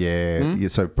 Yeah,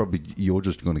 so probably you're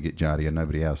just going to get jardy and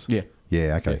nobody else. Yeah.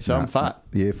 Yeah, okay. So I'm fat.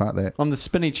 Yeah, fart that. On the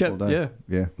spinny chip. All day.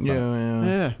 Yeah.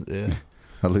 Yeah. Yeah.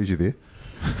 I'll lose you there.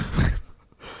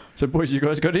 So boys, you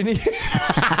guys got any?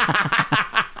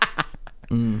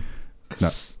 No.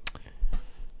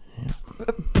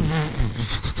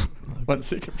 1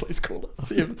 second, please call it.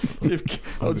 See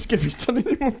if Skippy's done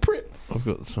any more prep. I've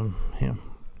got some here.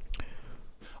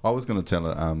 I was going to tell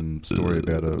a story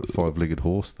about a 5-legged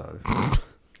horse, though.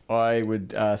 I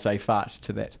would say fart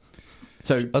to that.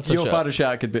 So That's a your shout. fart or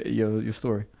shout could be your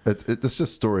story. It's just a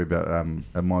story about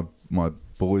my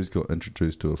boys got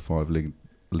introduced to a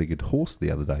 5-legged horse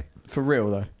the other day. For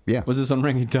real though. Yeah. Was this on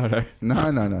Ringy Dodo?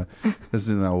 No. This is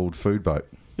in an old food boat.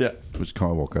 Yeah. Which is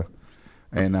Kaiwaka.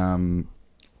 And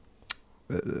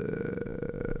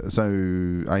so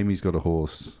Amy's got a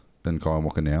horse in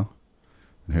Kaiwaka now,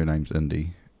 and her name's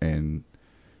Indy, and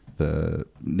the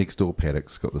next door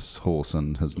paddock's got this horse,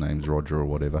 and his name's Roger or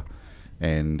whatever,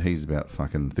 and he's about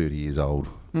fucking 30 years old,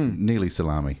 nearly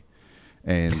salami,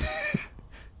 and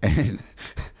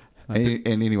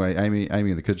anyway, Amy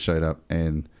and the kids showed up,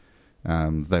 and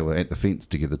they were at the fence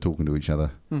together talking to each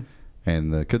other,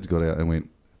 and the kids got out and went,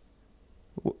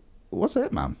 "What's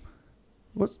that, Mum?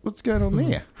 What's going on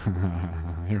there?"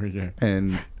 Here we go.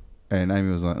 And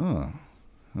Amy was like, "Oh,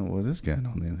 what is going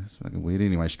on there? That's fucking weird."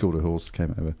 Anyway, she called her horse,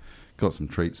 came over, got some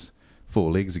treats,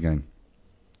 4 legs again,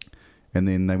 and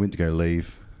then they went to go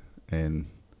leave, and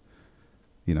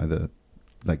you know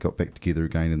they got back together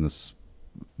again, and this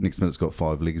next minute's got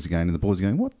 5 legs again, and the boys are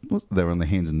going, "What?" They were on their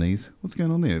hands and knees. What's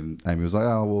going on there? And Amy was like,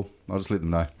 "Oh well, I'll just let them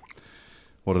know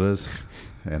what it is,"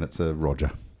 and it's a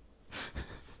Roger.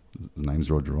 His name's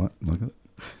Roger, right? Look at it.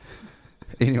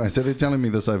 Anyway, so they're telling me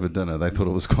this over dinner. They thought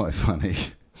it was quite funny,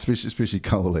 especially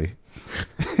Coley.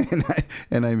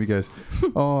 and Amy goes,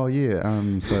 "Oh yeah,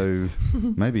 so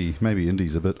maybe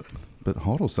Indy's a bit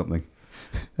hot or something."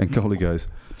 And Coley goes,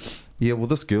 "Yeah, well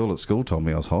this girl at school told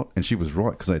me I was hot, and she was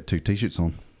right because I had 2 t-shirts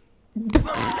on."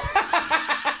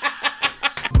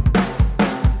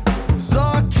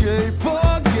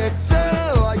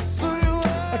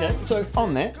 Okay, so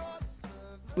on that,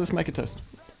 let's make a toast.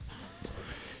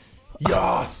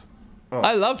 Yes.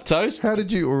 I love toast. How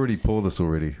did you already pour this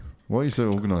already? Why are you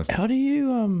so organised? How do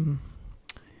you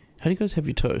guys have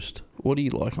your toast? What do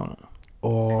you like on it?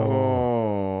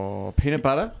 Oh, peanut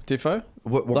butter, defo.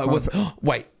 What Like kind with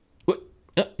wait. What?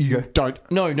 you go. Don't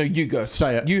No, you go.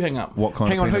 say it. You hang up. What kind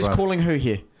Hang of on, peanut who's butter? calling who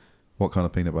here? What kind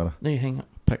of peanut butter? No, you hang up.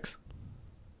 Picks.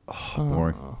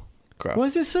 Boring. Kraft. Why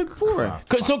is this so boring?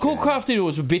 It's not called crafty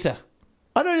noodles. It's bitter.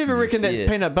 I don't even reckon that's Yeah.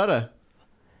 peanut butter.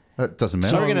 That doesn't I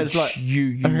matter. reckon it's like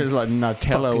you. I reckon it's like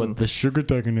Nutella fucking- with the sugar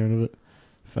taken out of it.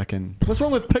 Fucking. What's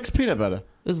wrong with Pig's peanut butter?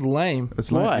 It's lame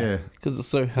It's Why? like, yeah, because it's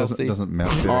so healthy. doesn't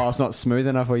melt. Oh, it's not smooth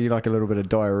enough, or you like a little bit of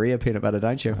diarrhea peanut butter,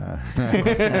 don't you?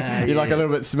 You like a little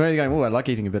bit smooth. You're going, oh, I like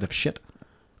eating a bit of shit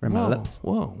around my lips.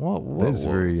 Whoa. That's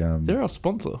very. They're our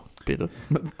sponsor. Better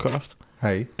Kraft.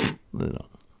 Hey, They're not.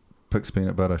 Pig's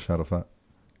peanut butter. Shut off that.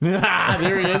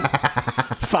 There he is.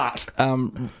 Fart.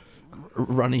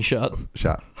 Runny shut.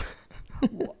 Shut.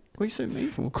 What are you so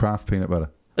mean for? Kraft peanut butter.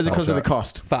 Is it because of the shut.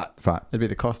 cost? Fat. Fat. It'd be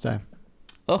the cost, eh?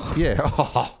 Oh.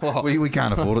 Yeah. We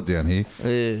can't afford it down here.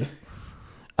 Yeah.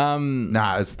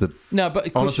 Nah, it's the No, but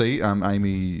honestly,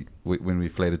 Amy, when we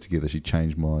flatted together, she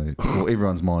changed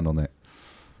everyone's mind on that.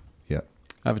 Yeah.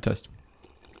 Have a toast.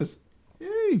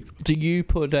 Yay. do you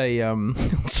put a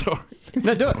sorry?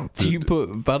 No, do it. Do you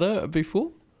put butter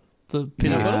before the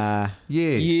peanut butter?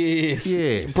 Yes.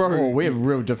 Yes, bro. Oh, we're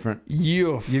real different.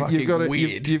 You're fucking You've got to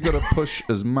weird. you've got to push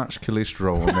as much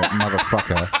cholesterol on that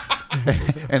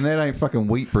motherfucker, and that ain't fucking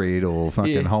wheat bread or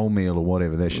fucking wholemeal or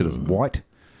whatever. That shit is white,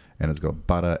 and it's got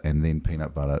butter and then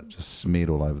peanut butter just smeared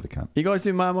all over the cunt. You guys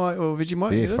do Marmite or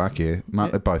Vegemite? Yeah, fuck yeah,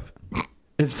 both. At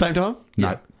the same time? No.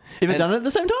 Yeah. Ever And- done it at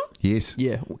the same time? Yes.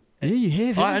 Yeah. Yeah, you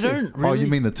have. I haven't you? don't really. Oh, you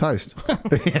mean the toast? That's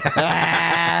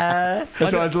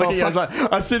what I was looking at. I was like,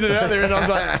 I sent it out there and I was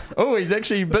like, oh, he's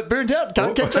actually a bit burnt out.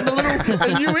 Can't catch on the little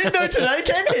innuendo today,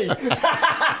 can he?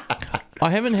 I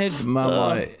haven't had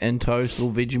Marmite and toast or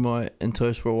Vegemite and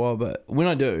toast for a while, but when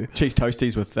I do, Cheese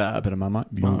toasties with a bit of Marmite.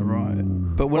 oh, right.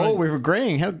 But when Oh, we're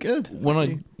agreeing. How good.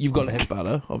 you've got to have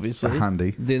butter, obviously. A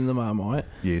handy. Then the Marmite.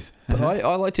 Yes. But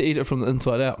I like to eat it from the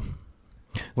inside out.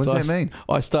 What So does that mean?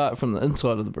 I start from the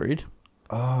inside of the bread.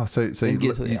 Oh, so you And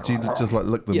get to the- just like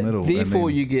lick the Yeah, middle. therefore, and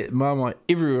then, you get Marmite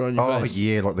everywhere on your oh face.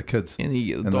 yeah, like the kids. And you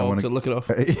get the And they dog wanna- to lick it off.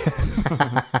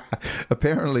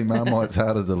 Apparently, Marmite's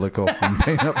harder to lick off than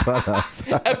peanut butter.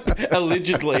 So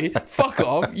Allegedly. Fuck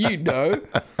off. You know.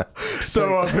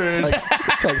 So I've heard. it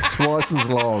takes twice as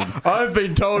long. I've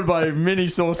been told by many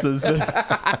sources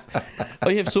that. Oh,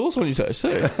 you have sauce on your toast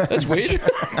too. That's weird.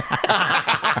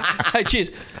 Hey,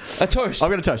 cheers. A toast. I've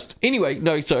got a toast. Anyway,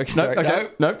 no, sorry. No, okay.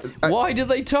 No. No. Why did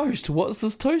they toast? What's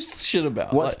this toast shit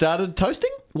about? What Like, started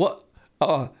toasting? what?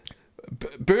 Oh,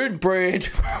 burnt bread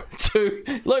to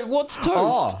like what's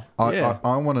toast? Oh,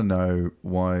 I want to know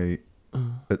why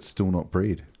it's still not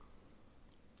bread.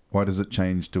 Why does it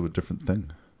change to a different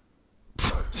thing?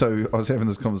 So I was having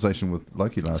this conversation with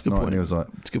Loki last night, and he was like,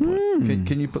 That's a good point.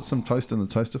 can you put some toast in the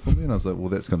toaster for me? And I was like, well,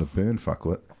 that's going to burn,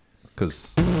 fuckwit,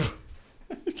 because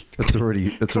it's already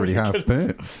half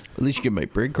burnt. At least you can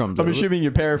make breadcrumbs. I'm out of it. assuming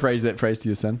you paraphrase that phrase to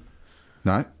your son.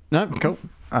 No. No, cool.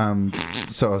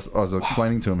 So I was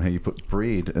explaining to him how you put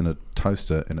bread in a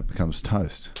toaster and it becomes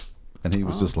toast, and he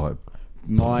was just like,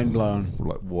 Mind blown.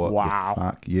 like what Wow. the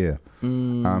fuck? Yeah.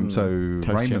 So Toast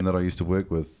Raymond chat. that I used to work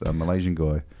with, a Malaysian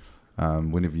guy,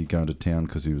 whenever you go into town,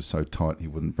 because he was so tight, he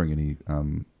wouldn't bring any,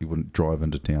 he wouldn't drive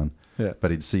into town, Yeah. but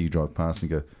he'd see you drive past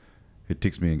and go, he'd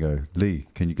text me and go, Lee,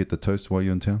 can you get the toast while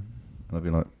you're in town? And I'd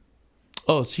be like,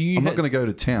 Oh, so you I'm not had- going to go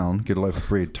to town, get a loaf of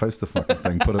bread, toast the fucking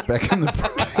thing, put it back in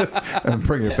the and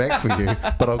bring it back for you,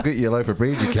 but I'll get you a loaf of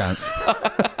bread, you can't.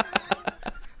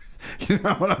 You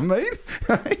know what I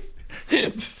mean?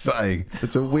 Just saying,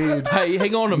 it's a weird. Hey,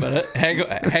 hang on a minute. Hang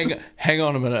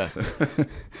on a minute.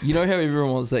 You know how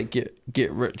everyone wants that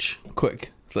get rich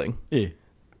quick thing? Yeah.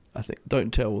 I think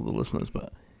don't tell all the listeners,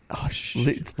 but Oh,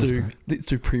 let's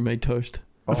do pre-made toast.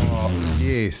 Oh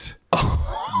yes,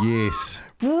 yes,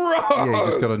 Bro. yeah. You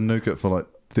just got to nuke it for like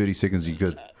 30 seconds. You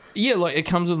good? Yeah, like it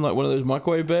comes in like one of those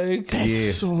microwave bags. That's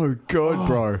Yeah. so good,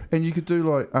 bro. And you could do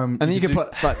like And then you could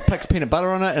put like Pic's peanut butter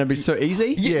on it, and it'd be so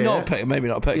easy. Yeah. Not pick, maybe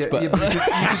not pigs, yeah, but yeah, but you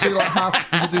could do like half.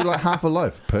 You could do like half a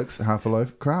loaf. Picks half a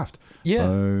loaf. Craft. yeah.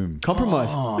 Boom.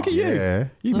 Compromise. Look at you. Yeah.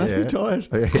 You must yeah. be tired.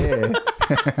 Yeah.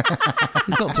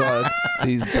 He's not tired.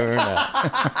 He's burned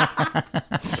out.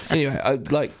 Anyway,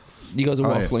 like you guys are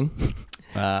Oh, yeah. waffling.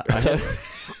 I So-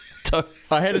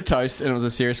 Toast. I had a toast, and it was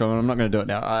a serious one. And I'm not going to do it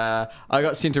now. I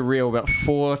got sent a reel about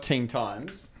 14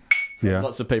 times. Yeah.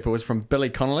 Lots of people. It was from Billy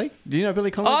Connolly. Do you know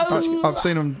Billy Connolly? I've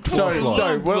seen him twice.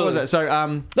 So what was it?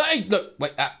 So Hey, look,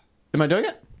 wait. am I doing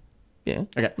it? Yeah.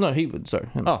 Okay. No, he would. Sorry.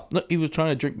 Oh. No, he was trying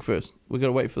to drink first. We got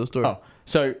to wait for the story. Oh,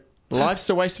 so life's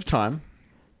a waste of time.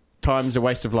 Time's a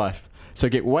waste of life. So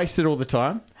get wasted all the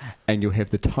time, and you'll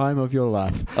have the time of your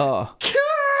life. Oh.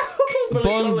 Billy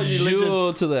Connolly, you legend.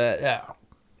 Bonjour to that. Yeah.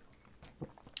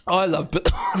 I love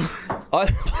it.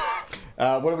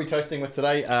 What are we toasting with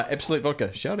today? Absolute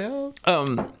vodka. Shout out.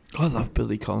 I love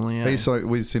Billy Connolly. Yeah. He's so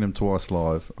we've seen him twice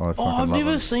live. I fucking I've love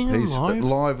never him. seen him live.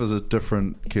 Live is a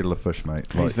different kettle of fish,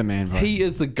 mate. He's the man, bro. He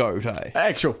is the goat, eh?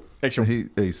 Actual.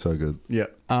 He's so good. Yeah.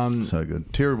 So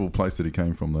good. Terrible place that he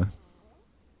came from, though.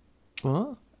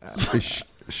 What? He's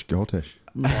Scottish.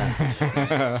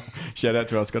 Shout out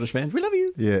to our Scottish fans. We love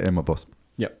you. Yeah, and my boss.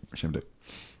 Yep. Shame do.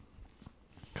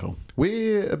 Cool.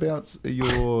 Whereabouts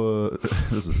your...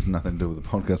 This has nothing to do with the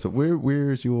podcast, but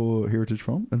where is your heritage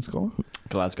from in Scotland?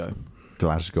 Glasgow.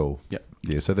 Glasgow. Yep.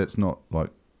 Yeah, so that's not like...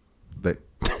 that.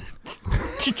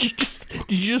 Did you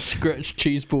just scratch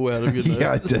cheese ball out of your nose?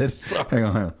 Yeah, I did. Sorry. Hang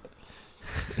on.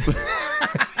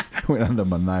 Went under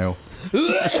my nail.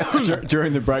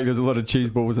 During the break, there's a lot of cheese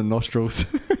balls and nostrils.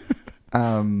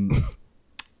 Can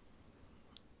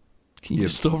you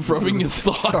stop rubbing your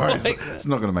thigh? Sorry, like it's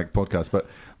not going to make podcast, but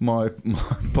my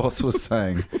boss was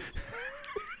saying...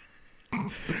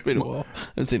 It's been a while. I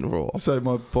haven't seen it for a while. So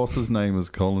my boss's name is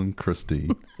Colin Christie,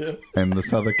 and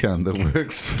this other cunt that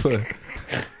works for...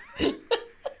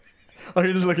 I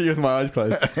can just look at you with my eyes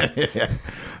closed. Yeah.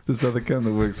 This other cunt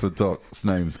that works for Doc's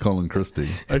name's Colin Christie.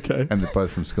 Okay. And they're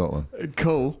both from Scotland.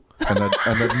 Cool. And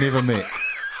they've never met,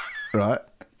 right?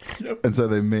 Yep. And so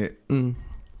they met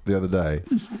the other day.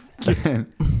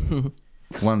 And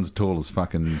one's tall as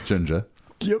fucking ginger.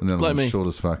 Yep. And the other Like one's me. short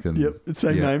as fucking... Yep. It's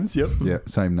same names. Yep. Yeah,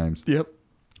 same names. Yep.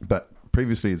 But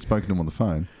previously he'd spoken to him on the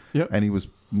phone. Yep. And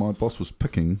my boss was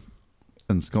picking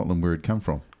in Scotland where he'd come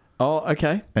from. Oh,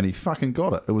 okay. And he fucking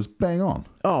got it. It was bang on.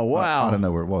 Oh, wow. I don't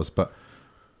know where it was, but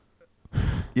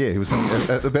yeah, he was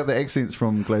about the accents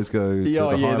from Glasgow to the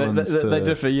Highlands. They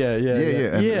differ. Yeah.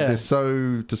 And they're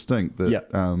so distinct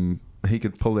that he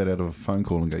could pull that out of a phone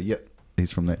call and go, "Yep,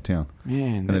 he's from that town."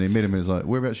 Man, and then he met him and he was like,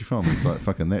 "Whereabouts you from?" He's like,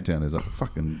 "Fucking that town." He's like,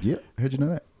 "Fucking yep." How'd you know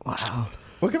that? Wow.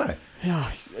 What can I?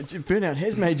 Yeah, burnout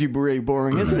has made you very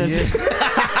boring, isn't it? Yeah.